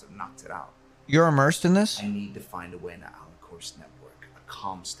there must have knocked it out. You're immersed in this? I need to find a way into Allen Corp's network, a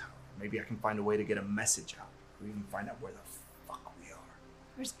comms tower. Maybe I can find a way to get a message out, or even find out where the fuck we are.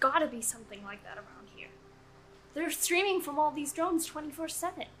 There's gotta be something like that around here. They're streaming from all these drones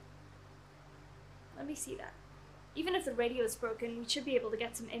 24/7. Let me see that. Even if the radio is broken, we should be able to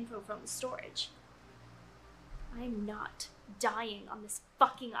get some info from the storage. I'm not dying on this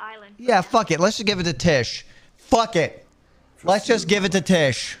fucking island. Yeah, fuck it. Let's just give it to Tish. Fuck it. Let's just give it to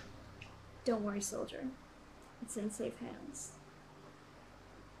Tish. Don't worry, soldier. It's in safe hands.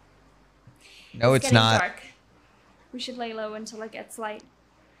 No, it's getting not. Dark. We should lay low until it gets light.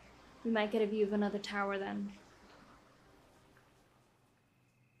 We might get a view of another tower then.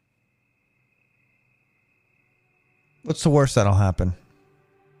 What's the worst that'll happen?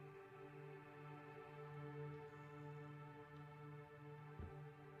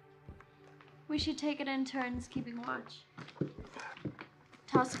 We should take it in turns keeping watch.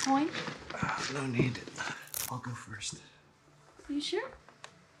 Toss a coin? No need. I'll go first. You sure?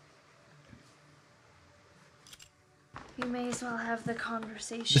 You may as well have the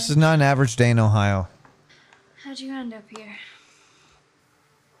conversation. This is not an average day in Ohio. How'd you end up here?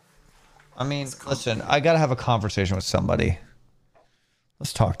 I mean, listen, I gotta have a conversation with somebody.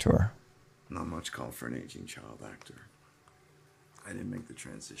 Let's talk to her. Not much call for an aging child actor. I didn't make the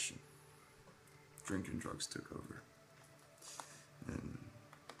transition. Drink and drugs took over. And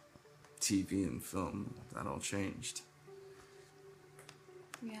TV and film, that all changed.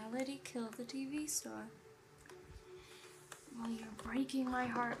 Reality killed the TV star. Well, you're breaking my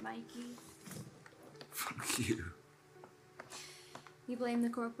heart, Mikey. Fuck you. You blame the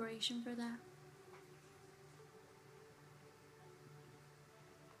corporation for that?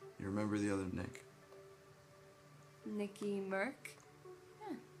 You remember the other Nick? Nicky Merck?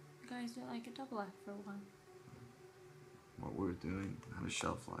 Yeah, you guys did like a double act for a while. What we were doing had a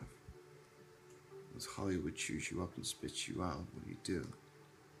shelf life. As Hollywood chews you up and spits you out, what do?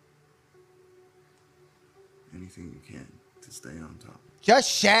 Anything you can to stay on top.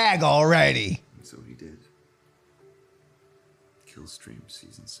 Just shag already. And so he did. Killstream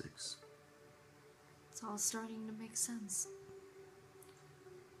Season 6. It's all starting to make sense.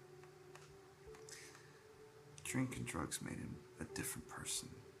 Drink and drugs made him a different person.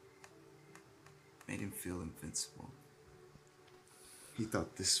 Made him feel invincible. He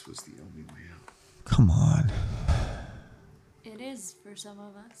thought this was the only way out. Come on. It is for some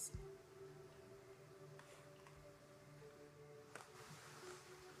of us.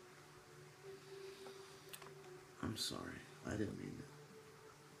 I'm sorry. I didn't mean it.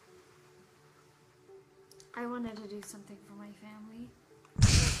 I wanted to do something for my family.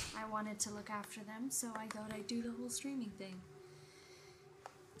 I wanted to look after them, so I thought I'd do the whole streaming thing.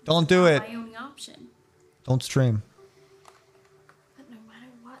 Don't do it. My only option. Don't stream. But no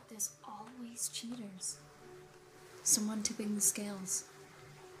matter what, there's always cheaters. Someone tipping the scales.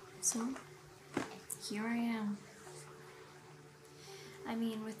 So, here I am. I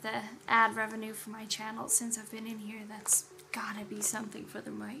mean, with the ad revenue for my channel since I've been in here, that's gotta be something for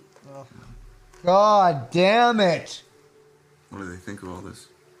them, right? Oh. God damn it! What do they think of all this?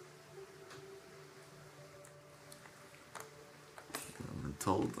 I haven't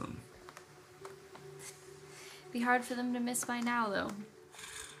told them. Be hard for them to miss by now, though.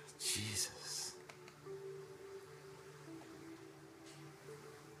 Jesus.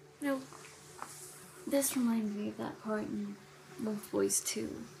 You know, this reminds me of that part in Wolf Boys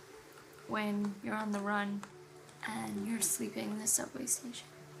 2, when you're on the run and you're sleeping in the subway station.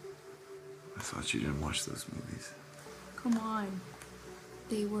 I thought you didn't watch those movies. Come on.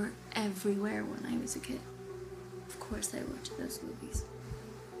 They were everywhere when I was a kid. Of course I watched those movies.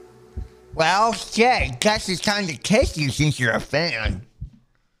 Well, shit. Guess it's time to kiss you since you're a fan.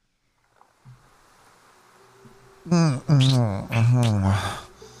 Oh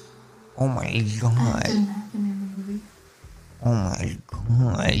my god. Oh my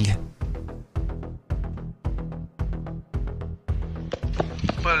god.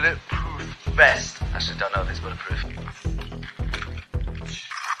 Bulletproof vest. Actually, don't know if it's bulletproof.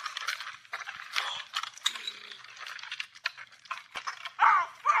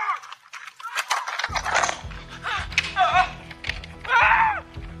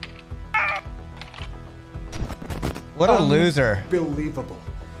 What a loser. Unbelievable.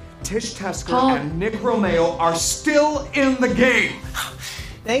 Tish Tesker and Nick Romeo are still in the game.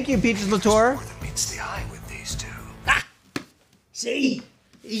 Thank you, Peaches Latour. Meets the eye with these two. See?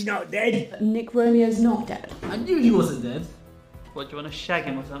 He's not dead. Nick Romeo's not dead. I knew he wasn't dead. What, do you want to shag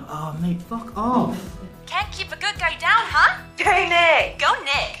him or something? Oh, mate, fuck off. Can't keep a good guy down, huh? Go Nick! Go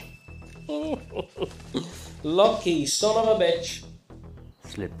Nick! Lucky son of a bitch.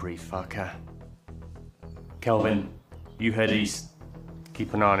 Slippery fucker. Kelvin, you head east.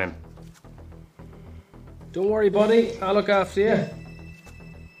 Keep an eye on him. Don't worry, buddy. I'll look after you.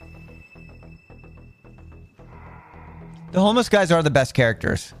 The homeless guys are the best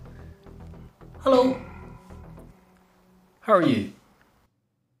characters. Hello. How are you?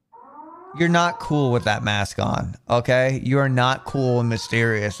 You're not cool with that mask on, okay? You are not cool and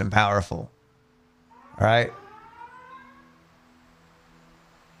mysterious and powerful. All right?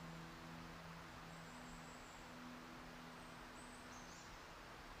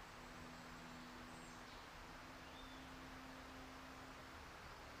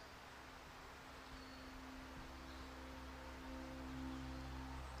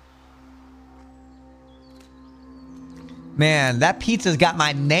 Man, that pizza's got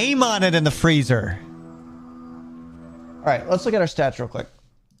my name on it in the freezer. All right, let's look at our stats real quick.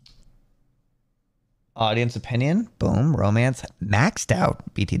 Audience opinion, boom. Romance, maxed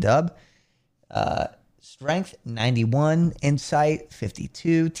out, BT dub. Strength, 91. Insight,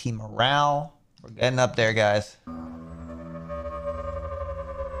 52. Team morale, we're getting up there, guys.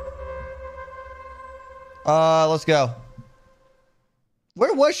 Let's go.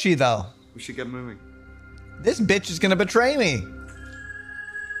 Where was she, though? We should get moving. This bitch is gonna betray me.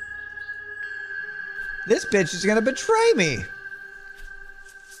 This bitch is gonna betray me.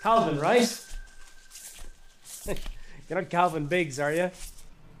 Calvin, right? You're not Calvin Biggs, are you?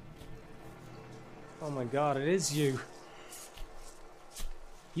 Oh my god, it is you.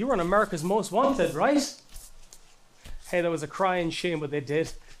 You were on America's Most Wanted, right? Hey, that was a crying shame what they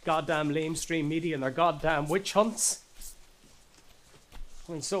did. Goddamn lamestream media and their goddamn witch hunts.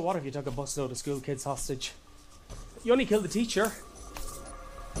 I mean, so what if you took a busload of school kids hostage? You only killed the teacher.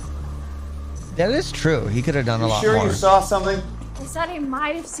 That is true. He could have done a lot Sure more. you saw something? They said he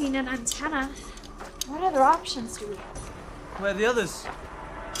might have seen an antenna. What other options do we have? Where are the others?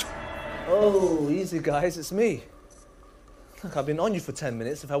 Oh, easy guys, it's me. Look, I've been on you for 10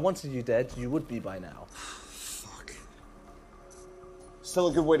 minutes. If I wanted you dead, you would be by now. Fuck. Still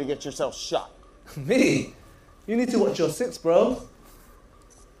a good way to get yourself shot. Me? You need to watch your six, bro.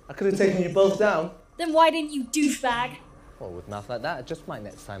 I could have taken you both down. Then why didn't you, douchebag? Well, with mouth like that, just might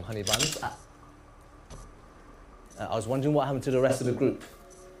next time, honey buns. I was wondering what happened to the rest of the group.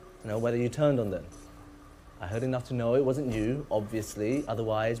 You know, whether you turned on them. I heard enough to know it wasn't you, obviously,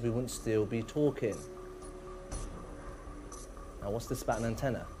 otherwise we wouldn't still be talking. Now, what's this about an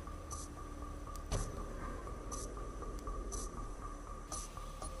antenna?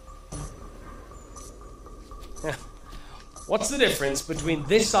 What's the difference between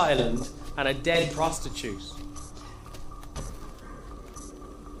this island and a dead prostitute?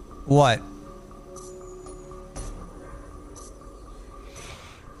 What?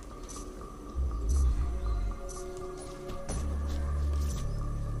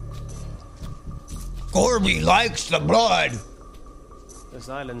 Corby likes the blood. This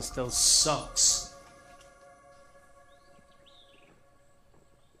island still sucks.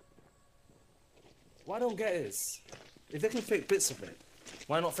 What I don't get is, if they can fake bits of it,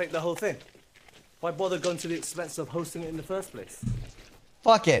 why not fake the whole thing? Why bother going to the expense of hosting it in the first place?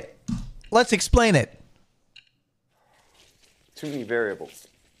 Fuck it. Let's explain it. Too many variables.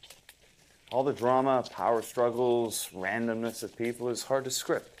 All the drama, power struggles, randomness of people is hard to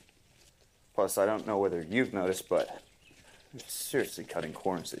script. Plus, I don't know whether you've noticed, but I'm seriously cutting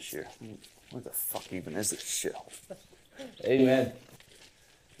corners this year. What the fuck even is this shit? Amen.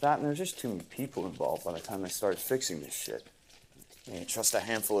 That and there's just too many people involved by the time they start fixing this shit. You can't trust a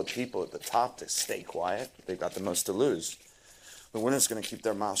handful of people at the top to stay quiet. They've got the most to lose. The winner's gonna keep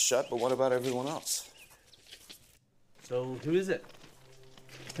their mouths shut, but what about everyone else? So, who is it?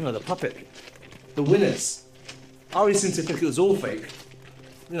 You know, the puppet. The winners. I always seem to think it was all fake.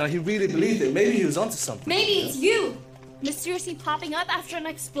 You know, he really believed it. Maybe he was onto something. Maybe it's you! Mysteriously popping up after an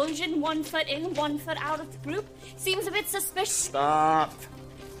explosion, 1 foot in, 1 foot out of the group. Seems a bit suspicious. Stop.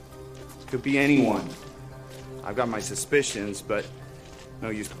 Could be anyone. I've got my suspicions, but no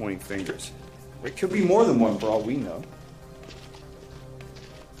use pointing fingers. It could be more than one for all we know.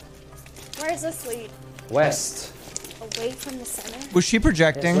 Where's this lead? West. Away from the center? Was she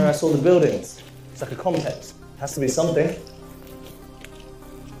projecting? That's where I saw the buildings. It's like a context. Has to be something.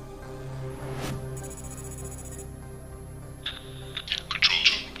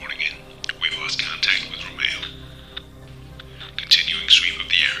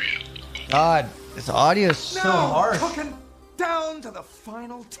 God, this audio is so harsh. Cooking down to the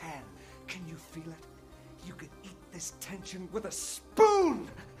final 10. Can you feel it? You could eat this tension with a spoon.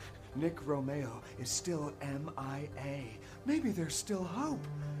 Nick Romeo is still MIA. Maybe there's still hope.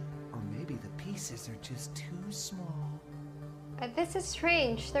 Or maybe the pieces are just too small. This is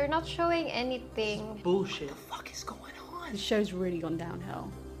strange. They're not showing anything. Bullshit. What the fuck is going on? The show's really gone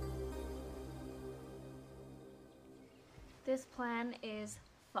downhill. This plan is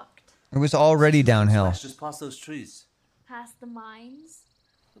fucked. It was already downhill. Smash just past those trees. Past the mines?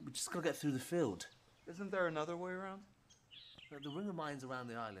 We just gotta get through the field. Isn't there another way around? The ring of mines around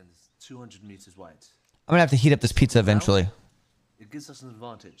the island is 200 meters wide. I'm gonna have to heat up this pizza eventually. It gives us an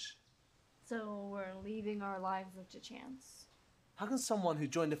advantage. So we're leaving our lives up to chance. How can someone who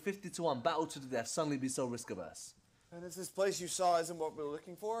joined a 50-1 battle to the death suddenly be so risk-averse? And is this place you saw isn't what we're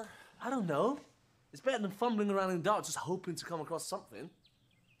looking for? I don't know. It's better than fumbling around in the dark just hoping to come across something.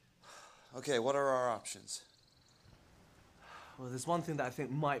 Okay, what are our options? Well, there's one thing that I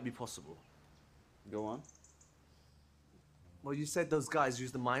think might be possible. Go on. Well, you said those guys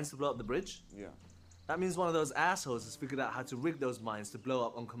used the mines to blow up the bridge? Yeah. That means one of those assholes has figured out how to rig those mines to blow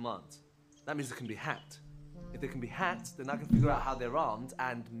up on command. That means they can be hacked. If they can be hacked, then I can figure out how they're armed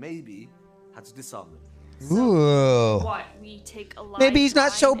and maybe how to disarm them. Ooh. What, we take a Maybe he's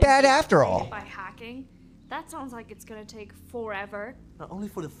not so bad after destroy all. it by hacking? That sounds like it's gonna take forever. Not only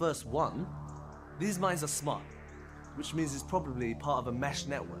for the first one. These mines are smart, which means it's probably part of a mesh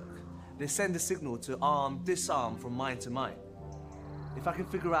network. They send a signal to arm, disarm from mine to mine. If I can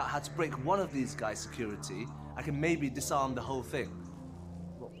figure out how to break one of these guys' security, I can maybe disarm the whole thing.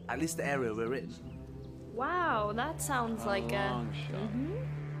 Well, at least the area we're in. Wow, that sounds like a...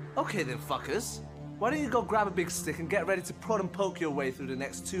 Okay then, fuckers. Why don't you go grab a big stick and get ready to prod and poke your way through the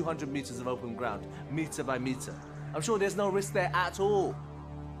next 200 meters of open ground, meter by meter. I'm sure there's no risk there at all.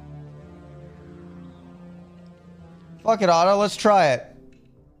 Fuck it, Otto. Let's try it.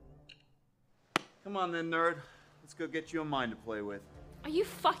 Come on then, nerd. Let's go get you a mine to play with. Are you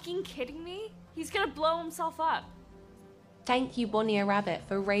fucking kidding me? He's gonna blow himself up. Thank you, Bonnie a Rabbit,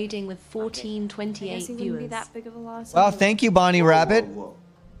 for raiding with 1428 I guess he viewers. wouldn't be that big of a loss. Wow, thank you, Bonnie Rabbit.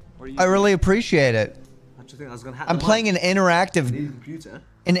 I really appreciate it. I just think I was gonna hack I'm the playing an mic. interactive, I need a computer.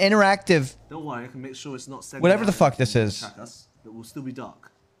 an interactive, Don't worry, I can make sure it's not sending whatever out the fuck this anything is. to track us. It will still be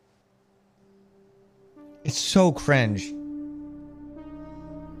dark. It's so cringe.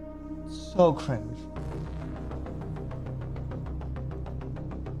 So cringe.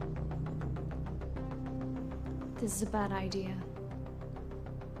 This is a bad idea.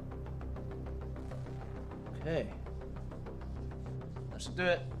 Okay. That should do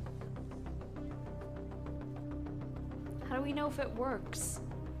it. How do we know if it works?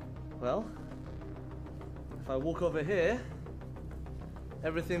 Well, if I walk over here,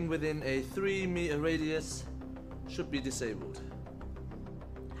 everything within a 3-meter radius should be disabled.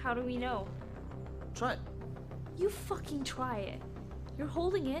 How do we know? Try it. You fucking try it. You're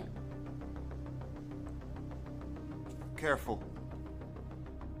holding it. Careful.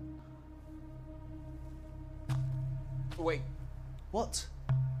 Wait. What?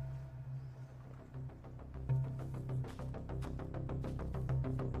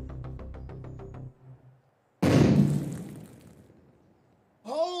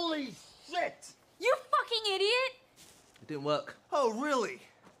 Holy shit! You fucking idiot! It didn't work. Oh, really?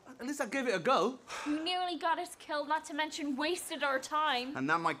 At least I gave it a go. You nearly got us killed, not to mention wasted our time. And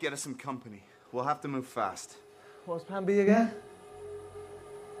that might get us some company. We'll have to move fast. What's plan B again?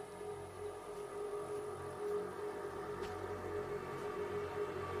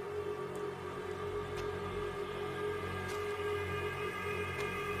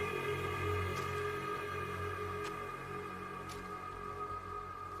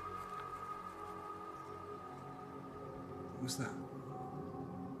 Who's that?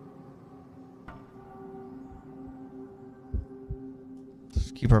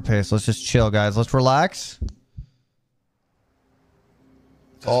 Let's keep our pace. Let's just chill, guys. Let's relax.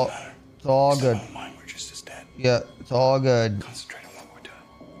 It's all good. We're just as dead. Yeah, it's all good. Concentrate on what we're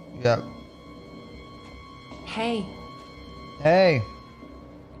doing. Yeah. Hey. Hey.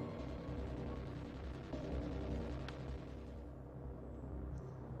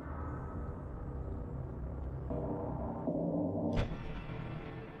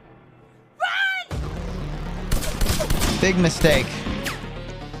 Big mistake.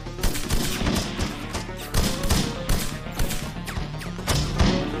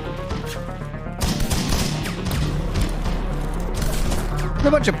 What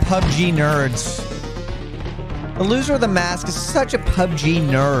a bunch of PUBG nerds. The loser of the mask is such a PUBG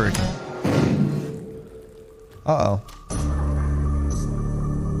nerd. Uh-oh.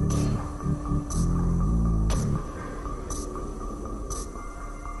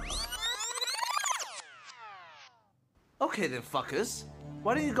 Okay then, fuckers.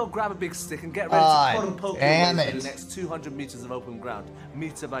 Why don't you go grab a big stick and get ready to prod and poke your damn way through it. the next 200 meters of open ground,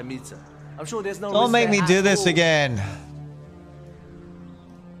 meter by meter. I'm sure there's no Don't risk make there me do at this all. again.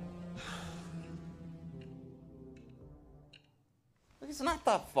 It's not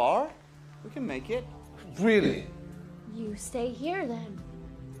that far. We can make it. Really? You stay here then.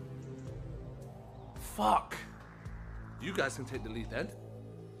 Fuck. You guys can take the lead then.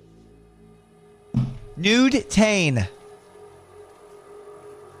 Nude Tane.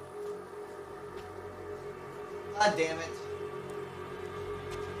 God damn it.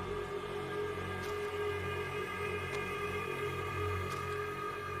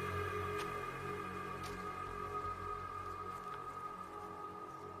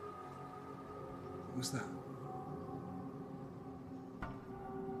 Who's that?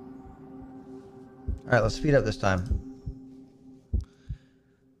 All right, let's speed up this time.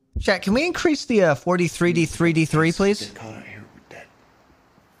 Chat, can we increase the 43D 3D3, please?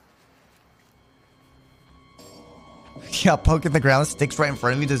 Yeah, poking the ground, sticks right in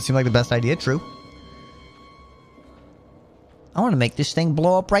front of you doesn't seem like the best idea. True. I want to make this thing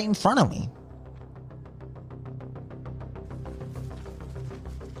blow up right in front of me.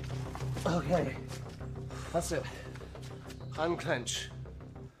 Okay. That's it. Unclench.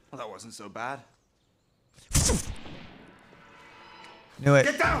 Well, that wasn't so bad. Knew it.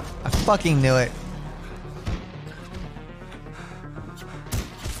 Get down! I fucking knew it.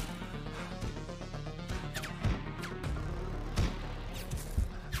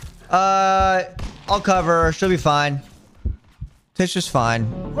 I'll cover her. She'll be fine. Tish is fine.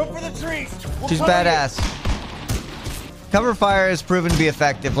 Run for the trees. She's badass. Cover fire has proven to be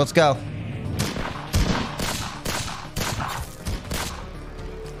effective. Let's go.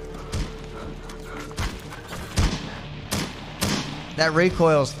 That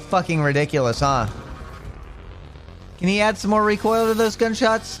recoil's fucking ridiculous, huh? Can he add some more recoil to those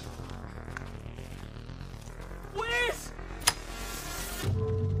gunshots?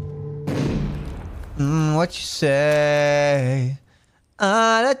 What you say?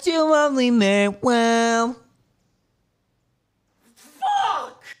 That you only meant well.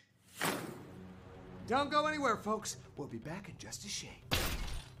 Fuck! Don't go anywhere, folks. We'll be back in just a shake.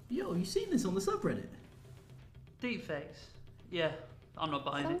 Yo, you seen this on the subreddit? Deepfakes. Yeah, I'm not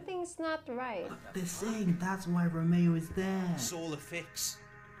buying it. Something's not right. They're saying that's why Romeo is there. It's all a fix.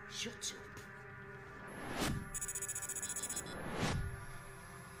 Shut up.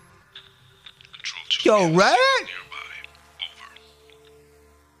 Yo, right?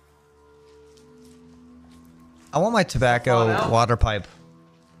 I want my tobacco water pipe.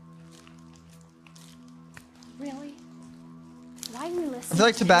 Really? Why are we listening? I feel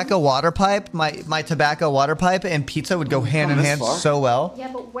like tobacco water pipe, my tobacco water pipe and pizza would go hand in hand so well. Yeah,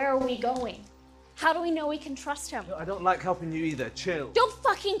 but where are we going? How do we know we can trust him? I don't like helping you either. Chill. Don't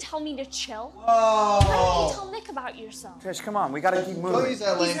fucking tell me to chill. Whoa. Why don't you tell Nick about yourself? Tish, come on, we gotta keep moving. He's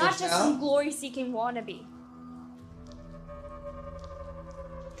not just some glory-seeking wannabe.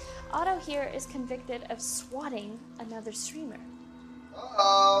 Otto here is convicted of swatting another streamer.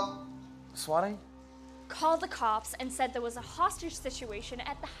 Uh-oh. Swatting? Called the cops and said there was a hostage situation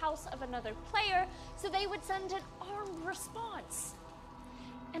at the house of another player, so they would send an armed response.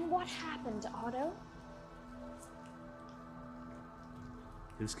 And what happened, Otto?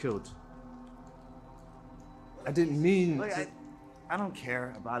 He was killed. I didn't mean. Look, I don't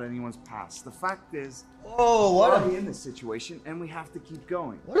care about anyone's past. The fact is, oh, we're already in this situation, and we have to keep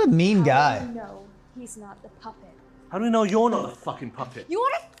going. What a mean guy. How do you know he's not the puppet? How do we know you're not the fucking puppet? You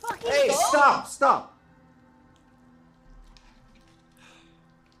wanna fucking Hey, go? stop!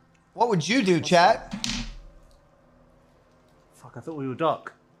 What would you do, chat? Fuck, I thought we were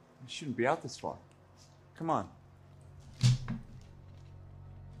dark. We shouldn't be out this far. Come on.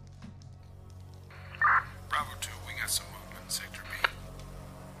 Bravo 2, we got some movement in Sector B.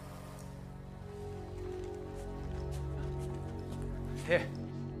 Here.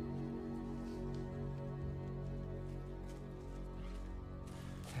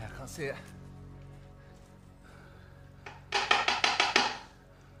 Yeah, I can't see it.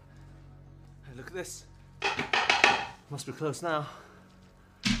 Hey, look at this. Must be close now.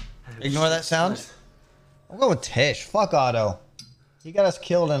 Ignore that sound. I'm going with Tish. Fuck Otto. He got us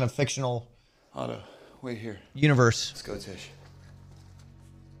killed in a fictional Otto, wait here. universe. Let's go, Tish.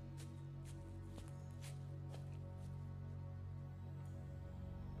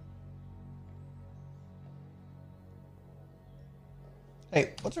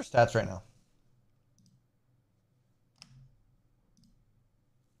 Hey, what's our stats right now?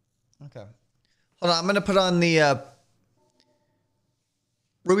 Okay. Hold on, I'm gonna put on the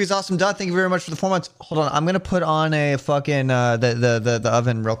Ruby's awesome dot. Thank you very much for the 4 months. Hold on, I'm gonna put on a fucking the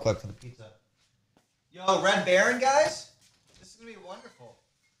oven real quick for the pizza. Yo, Red Baron guys, this is gonna be wonderful.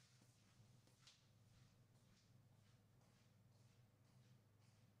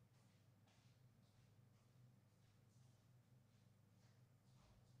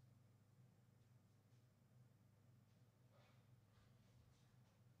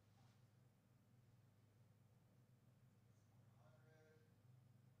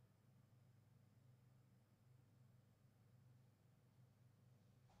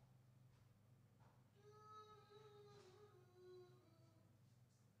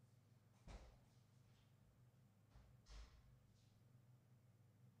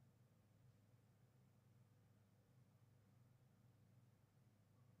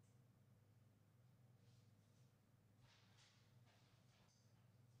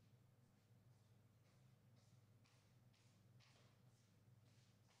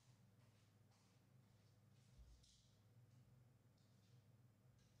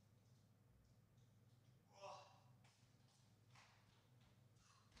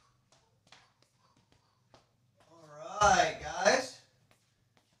 Alright, guys.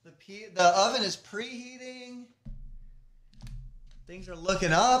 The oven is preheating. Things are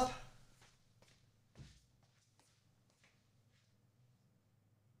looking up.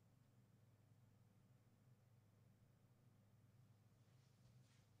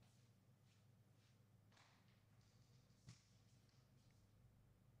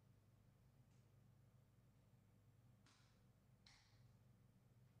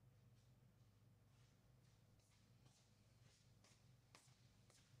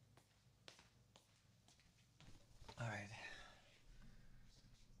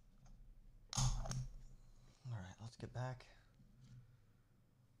 get back.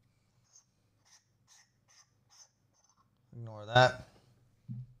 Ignore that.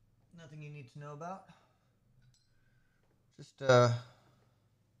 Nothing you need to know about. Just the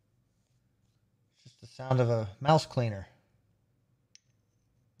sound of a mouse cleaner.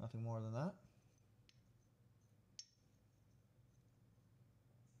 Nothing more than that.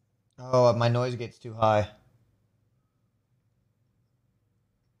 Oh, my noise gate's too high.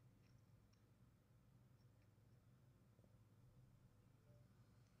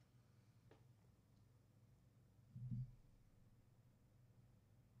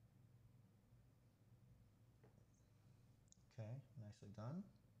 Okay, nicely done.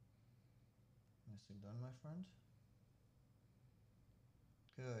 Nicely done, my friend.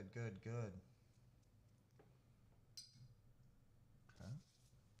 Good, good, good. Okay.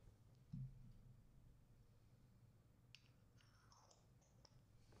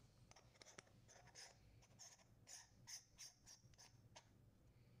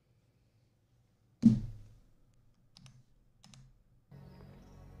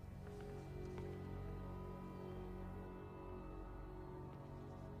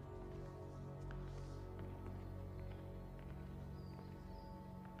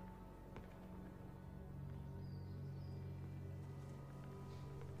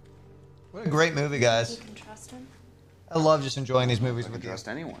 What a great movie, guys. You can trust him? I love just enjoying these movies with you. Trust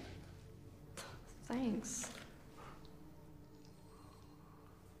anyone. Thanks.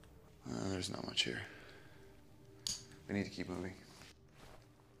 There's not much here. We need to keep moving.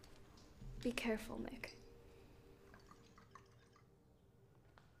 Be careful, Nick.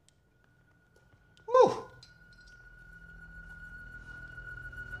 Woo!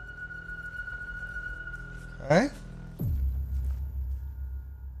 Okay.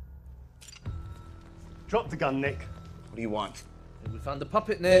 Drop the gun, Nick. What do you want? We found the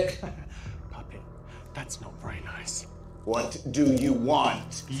puppet, Nick. Puppet. That's not very nice. What do you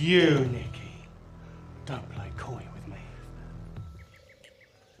want? You, Nicky. Don't play coy with me.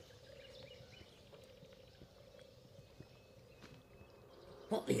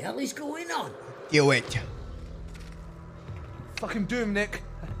 What the hell is going on? You wait. Fucking doom, Nick.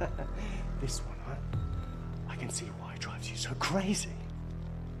 This one, huh? I can see why it drives you so crazy.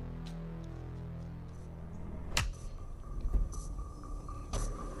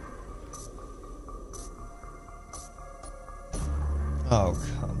 Oh,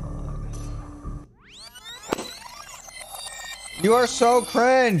 come on. You are so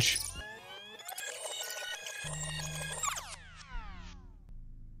cringe.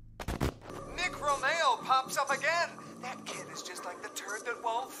 Nick Romeo pops up again. That kid is just like the turd that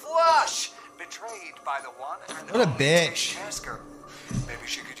won't flush. Betrayed by the one and What a only bitch. Tasker. Maybe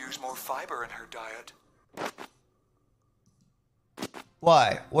she could use more fiber in her diet.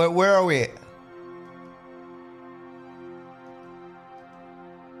 Why? Where are we?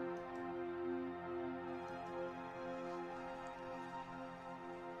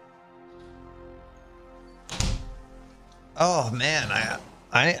 Oh man,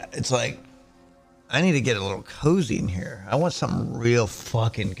 it's like I need to get a little cozy in here. I want something real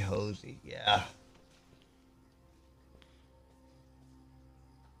fucking cozy. Yeah.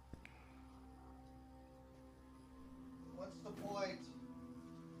 What's the point?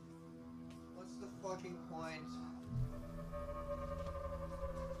 What's the fucking point?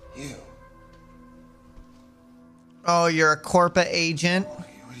 You. Oh, you're a Corpa agent?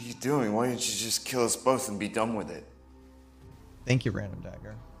 What are you doing? Why didn't you just kill us both and be done with it? Thank you, Random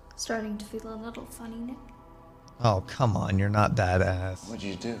Dagger. Starting to feel a little funny, Nick. Oh, come on, you're not badass. What'd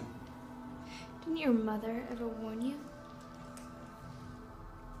you do? Didn't your mother ever warn you?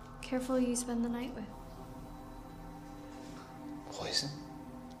 Careful who you spend the night with. Poison?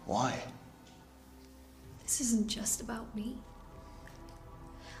 Why? This isn't just about me.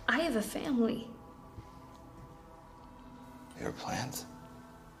 I have a family. Your plans?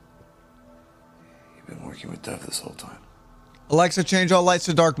 You've been working with Dev this whole time. Alexa, change all lights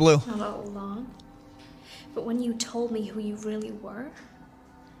to dark blue. Not all along. But when you told me who you really were,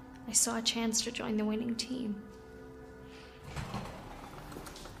 I saw a chance to join the winning team.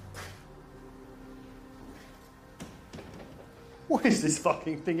 What is this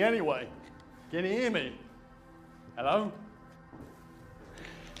fucking thing anyway? Can you hear me? Hello?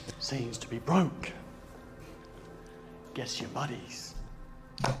 Seems to be broke. Guess your buddies.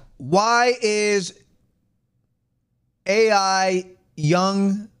 Why is AI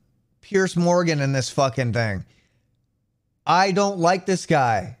young Pierce Morgan in this fucking thing? I don't like this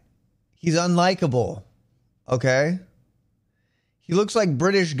guy. He's unlikable. Okay? He looks like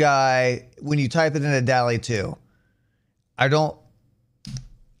British guy when you type it into DALL-E 2. I don't...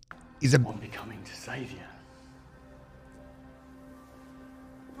 He's a... I'm becoming to save you.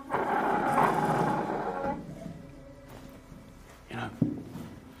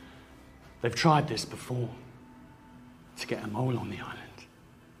 They've tried this before to get a mole on the island.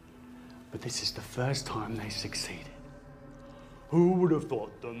 But this is the first time they succeeded. Who would have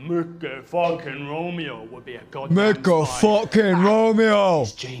thought the Mickey fucking Romeo would be a goddamn Mickey fucking Romeo!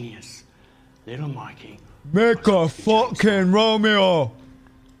 His genius. Little Mikey. Mickey fucking Romeo!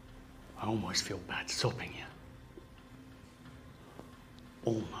 I almost feel bad stopping you.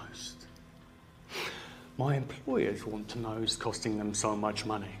 Almost. My employers want to know it's costing them so much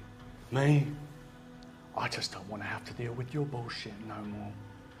money. Me? I just don't want to have to deal with your bullshit no more.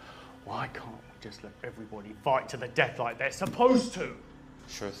 Why can't we just let everybody fight to the death like they're supposed to?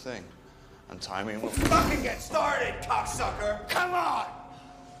 Sure thing. And timing will Fucking get started, cocksucker! Come on!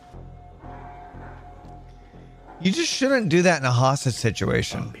 You just shouldn't do that in a hostage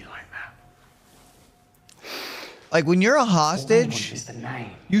situation. Don't be like that. Like when you're a hostage,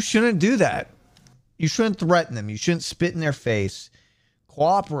 you shouldn't do that. You shouldn't threaten them. You shouldn't spit in their face.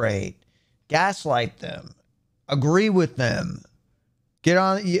 Cooperate. Gaslight them. Agree with them. Get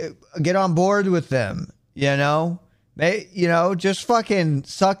on board with them. You know? Just fucking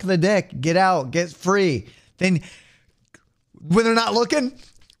suck the dick. Get out. Get free. Then when they're not looking,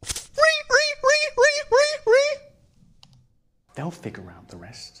 they'll figure out the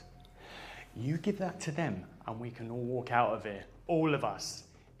rest. You give that to them and we can all walk out of here. All of us.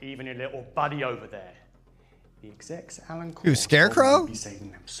 Even your little buddy over there. The execs, Alan Cole, who, Scarecrow? Would be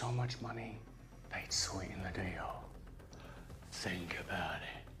saving them so much money, they'd sweeten the deal. Think about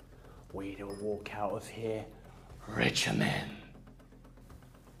it. We'd all walk out of here richer men.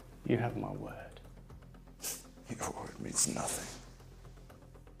 You have my word. Your word means nothing.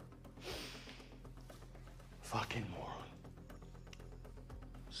 Fucking moron.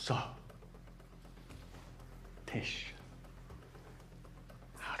 So, Tish,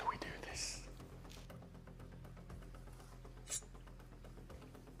 how do we do this?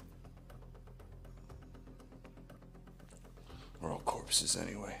 We're all corpses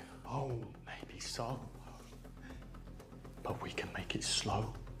anyway. Oh, maybe so. But we can make it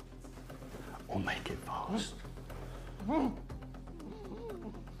slow or make it fast.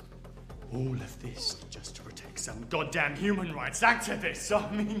 All of this just to protect some goddamn human rights activists.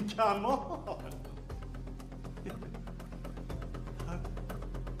 I mean, come on.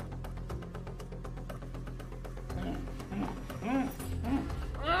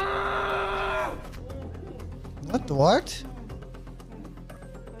 What?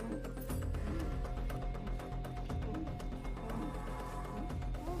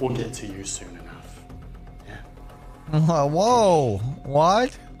 We'll get to you soon enough. Yeah. Whoa.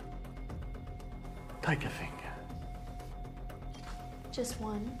 What? Take a finger. Just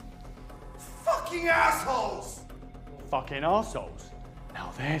one. Fucking assholes! Fucking arseholes.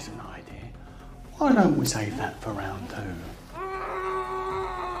 Now there's an idea. Why don't we save that for round 2?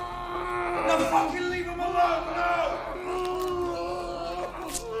 No, fucking leave him alone!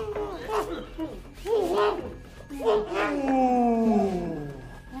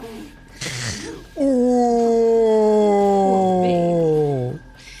 Ooh.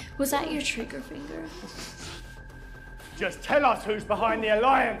 Was that your trigger finger? Just tell us who's behind the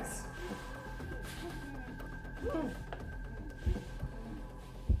alliance.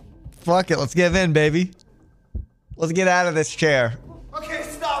 Fuck it. Let's give in, baby. Let's get out of this chair. Okay,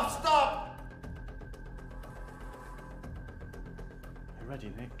 stop! You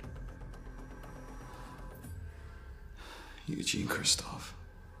ready, Nick? Eugene Christoph.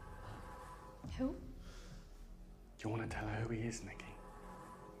 Who? Do you want to tell her who he is, Nicky?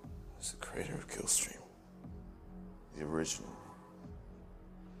 He's the creator of Killstream. The original.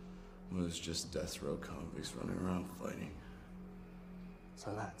 When it was just death row convicts running around fighting.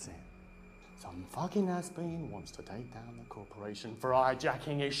 So that's it. Some fucking has-been wants to take down the corporation for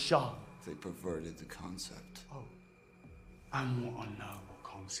hijacking his show. They perverted the concept. Oh. And what a noble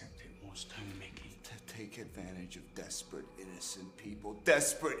concept it was too, Mickey. To take advantage of desperate, innocent people.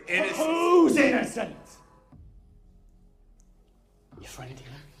 Desperate, innocent... Who's innocent? Your friend here?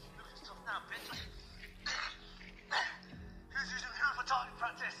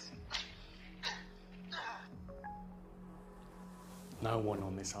 No one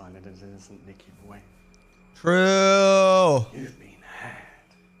on this island is innocent, Nicky boy. True. You've been had.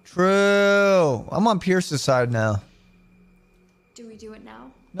 True. I'm on Pierce's side now. Do we do it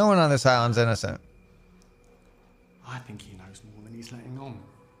now? No one on this island's innocent. I think he knows more than he's letting on.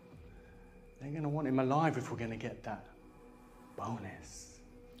 They're going to want him alive if we're going to get that bonus.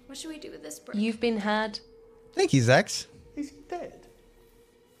 What should we do with this brick? You've been had. I think he's X. Is he dead?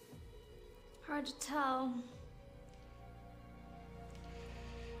 Hard to tell.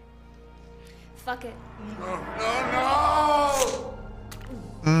 Fuck it. No!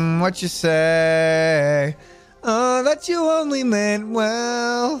 What you say? Oh, that you only meant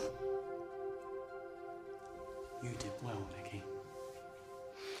well. You did well, Nicky.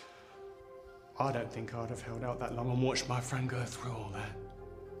 I don't think I'd have held out that long and watched my friend go through all that.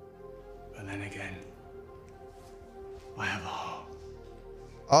 But then again, I have a heart.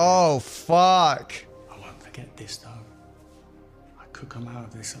 Oh, fuck. I won't forget this, though. I could come out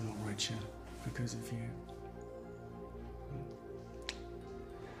of this a lot richer because of you.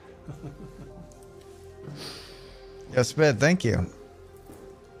 Yes, Spit, thank you.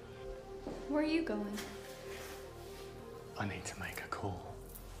 Where are you going? I need to make a call.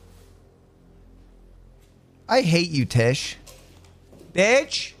 I hate you, Tish.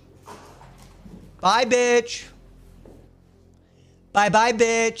 Bitch. Bye, bitch. Bye-bye,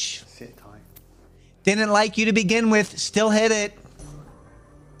 bitch. Sit tight. Didn't like you to begin with. Still hit it.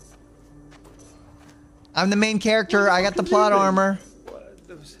 I'm the main character. I got the plot armor.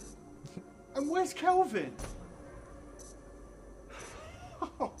 And where's Kelvin?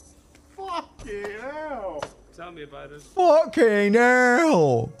 Oh, fucking hell. Tell me about it. Fucking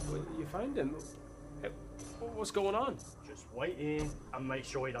hell. Well, you found him. Hey, what's going on? Just wait here and make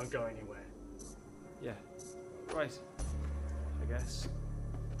sure he don't go anywhere. Yeah. Right. I guess.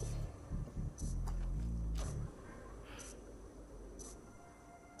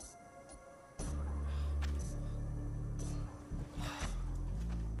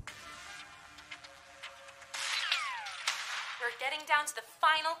 We're getting down to the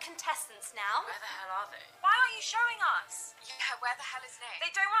final contestants now. Where the hell are they? Why aren't you showing us? Yeah, where the hell is Nick? They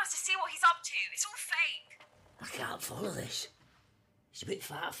don't want us to see what he's up to. It's all fake. I can't follow this. It's a bit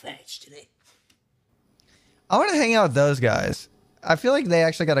far-fetched, isn't it? I want to hang out with those guys. I feel like they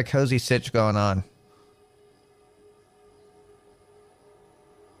actually got a cozy sitch going on.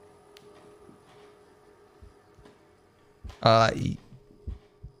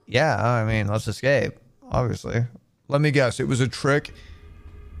 Yeah, I mean, let's escape. Obviously. Let me guess, it was a trick.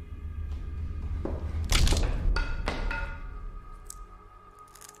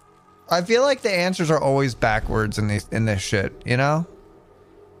 I feel like the answers are always backwards in this shit, you know?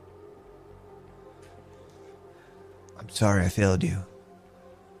 I'm sorry I failed you.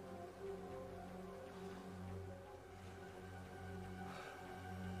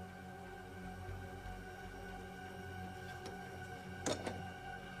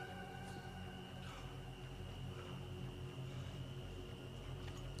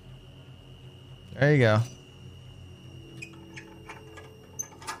 There you go.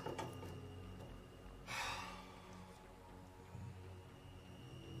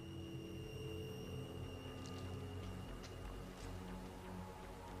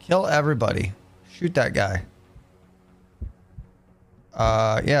 Kill everybody. Shoot that guy.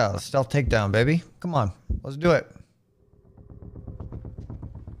 Yeah, stealth takedown, baby. Come on, let's do it.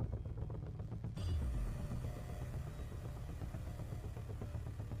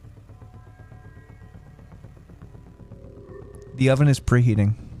 The oven is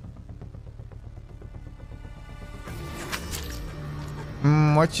preheating.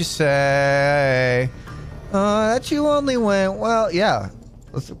 What you say? That you only went, well, yeah.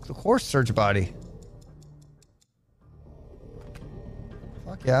 Let's the horse surge body.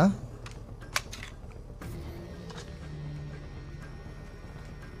 Fuck yeah.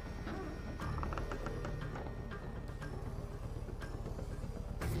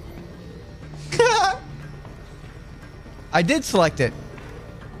 I did select it.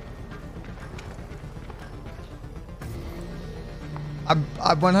 I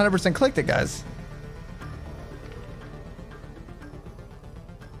 100% clicked it, guys.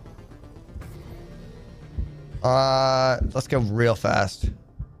 Let's go real fast.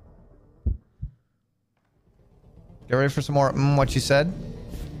 Get ready for some more what you said?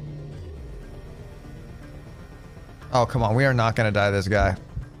 Oh, come on. We are not going to die this guy.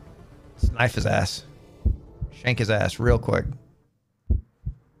 Let's knife his ass. Shank his ass real quick.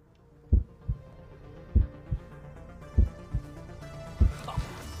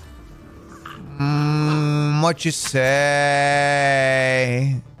 What you say?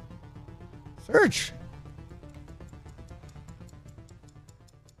 Search.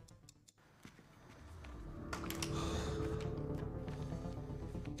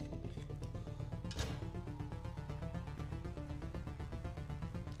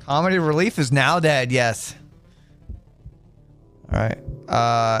 Comedy relief is now dead, yes. Alright.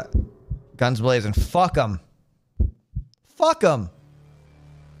 Guns blazing. Fuck them. Fuck them.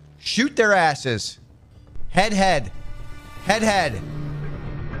 Shoot their asses. Head, head. Head, head.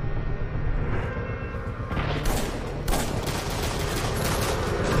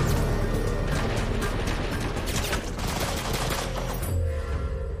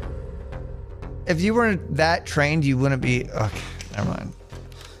 if you weren't that trained, you wouldn't be. Okay, never mind.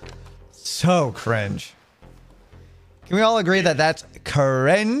 So cringe. Can we all agree that that's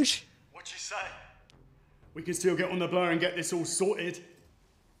cringe? What you say? We can still get on the blower and get this all sorted.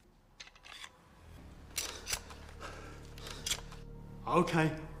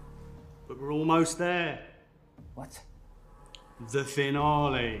 Okay, but we're almost there. What? The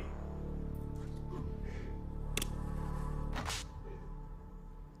finale.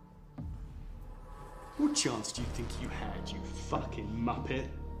 What chance do you think you had, you fucking muppet?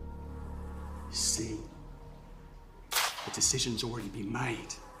 See, the decision's already been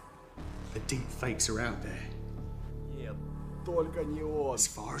made. The deep fakes are out there. Yeah, только не он. As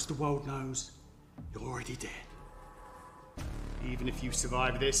far as the world knows, you're already dead. Even if you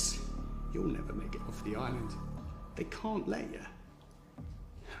survive this, you'll never make it off the island. They can't let you.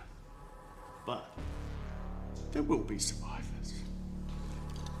 But there will be survivors.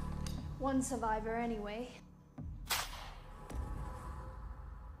 One survivor, anyway.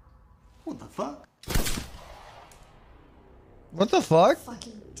 What the fuck? What the fuck?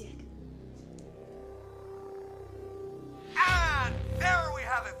 Fucking dick. And there we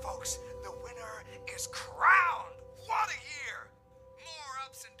have it, folks. The winner is crowned. What a year! More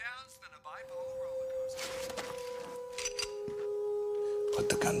ups and downs than a bipolar roller coaster. Put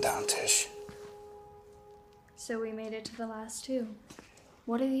the gun down, Tish. So we made it to the last two.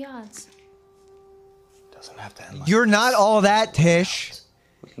 What are the odds? Doesn't have to end like You're not all that, Tish.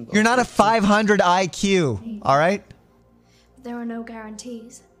 You're not a 500 IQ, all right? There are no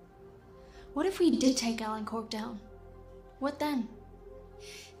guarantees. What if we did take Alan Corp down? What then?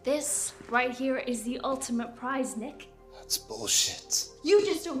 This right here is the ultimate prize, Nick. That's bullshit. You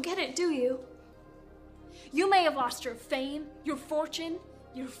just don't get it, do you? You may have lost your fame, your fortune,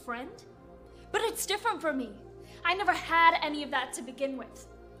 your friend, but it's different for me. I never had any of that to begin with.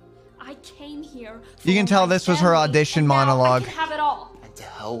 I came here for You can tell my this was her family, audition and now monologue. I can have it all. And to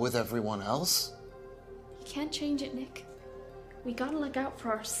hell with everyone else? You can't change it, Nick. We gotta look out for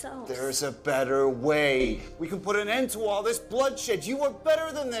ourselves. There's a better way. We can put an end to all this bloodshed. You are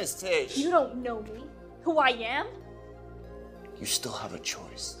better than this, Tish. You don't know me, who I am. You still have a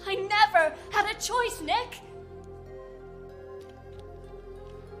choice. I never had a choice, Nick.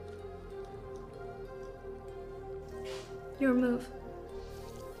 Your move.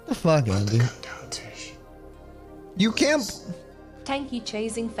 The fuck, Andy? You can't. Thank you,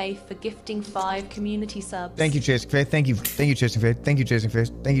 Chasing Faith, for gifting 5 community subs. Thank you, Chasing Faith. Thank you, Chasing Faith. Thank you, Chasing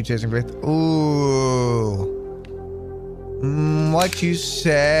Faith. Thank you, Chasing Faith. Ooh. What you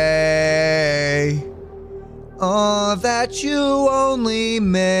say? Oh, that you only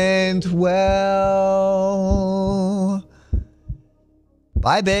meant well.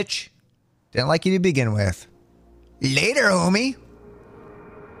 Bye, bitch. Didn't like you to begin with. Later, homie.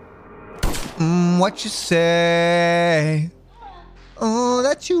 What you say? Oh,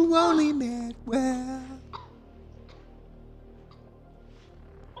 that you only meant well.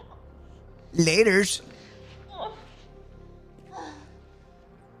 Laters.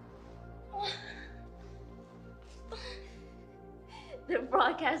 The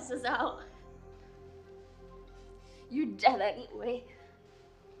broadcast is out. You're dead anyway.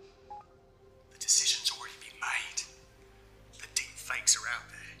 The decision's already been made. The deep fakes are out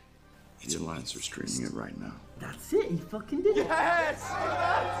there. The Alliance are streaming it right now. That's it, he fucking did it. Yes!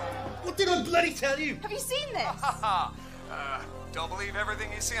 What did I bloody tell you? Have you seen this? Don't believe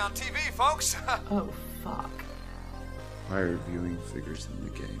everything you see on TV, folks. Oh, fuck. Higher viewing figures in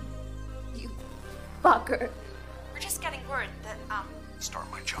the game. You fucker. We're just getting word that, Start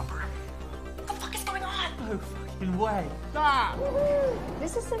my chopper. what the fuck is going on? No fucking way. Ah!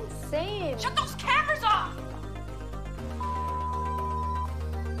 This is insane. Shut those cameras off!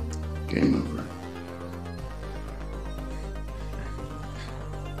 Game over.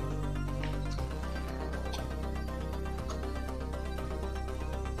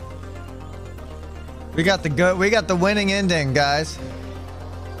 We got the winning ending, guys.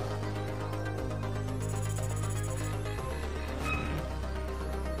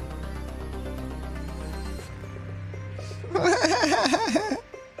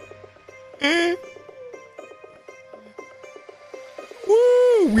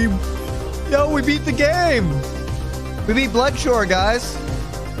 Woo! We beat the game. We beat Bloodshore, guys.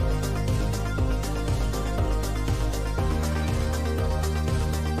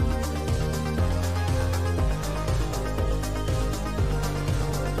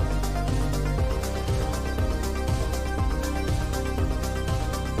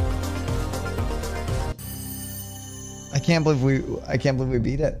 I can't believe we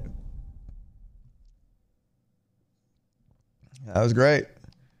beat it. That was great.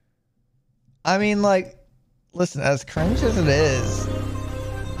 I mean, like, listen, as cringe as it is,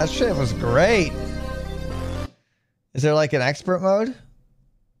 that shit was great. Is there like an expert mode?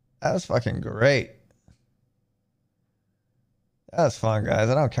 That was fucking great. That was fun, guys.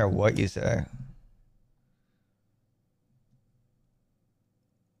 I don't care what you say.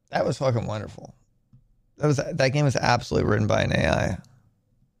 That was fucking wonderful. That game was absolutely written by an AI.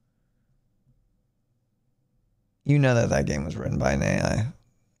 You know that game was written by an AI.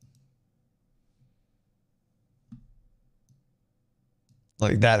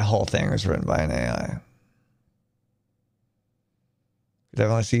 Like, that whole thing was written by an AI. Did I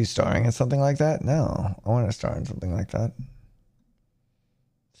want to see you starring in something like that? No. I want to star in something like that.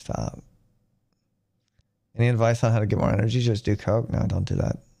 Stop. Any advice on how to get more energy? Just do coke? No, don't do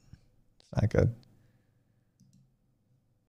that. It's not good.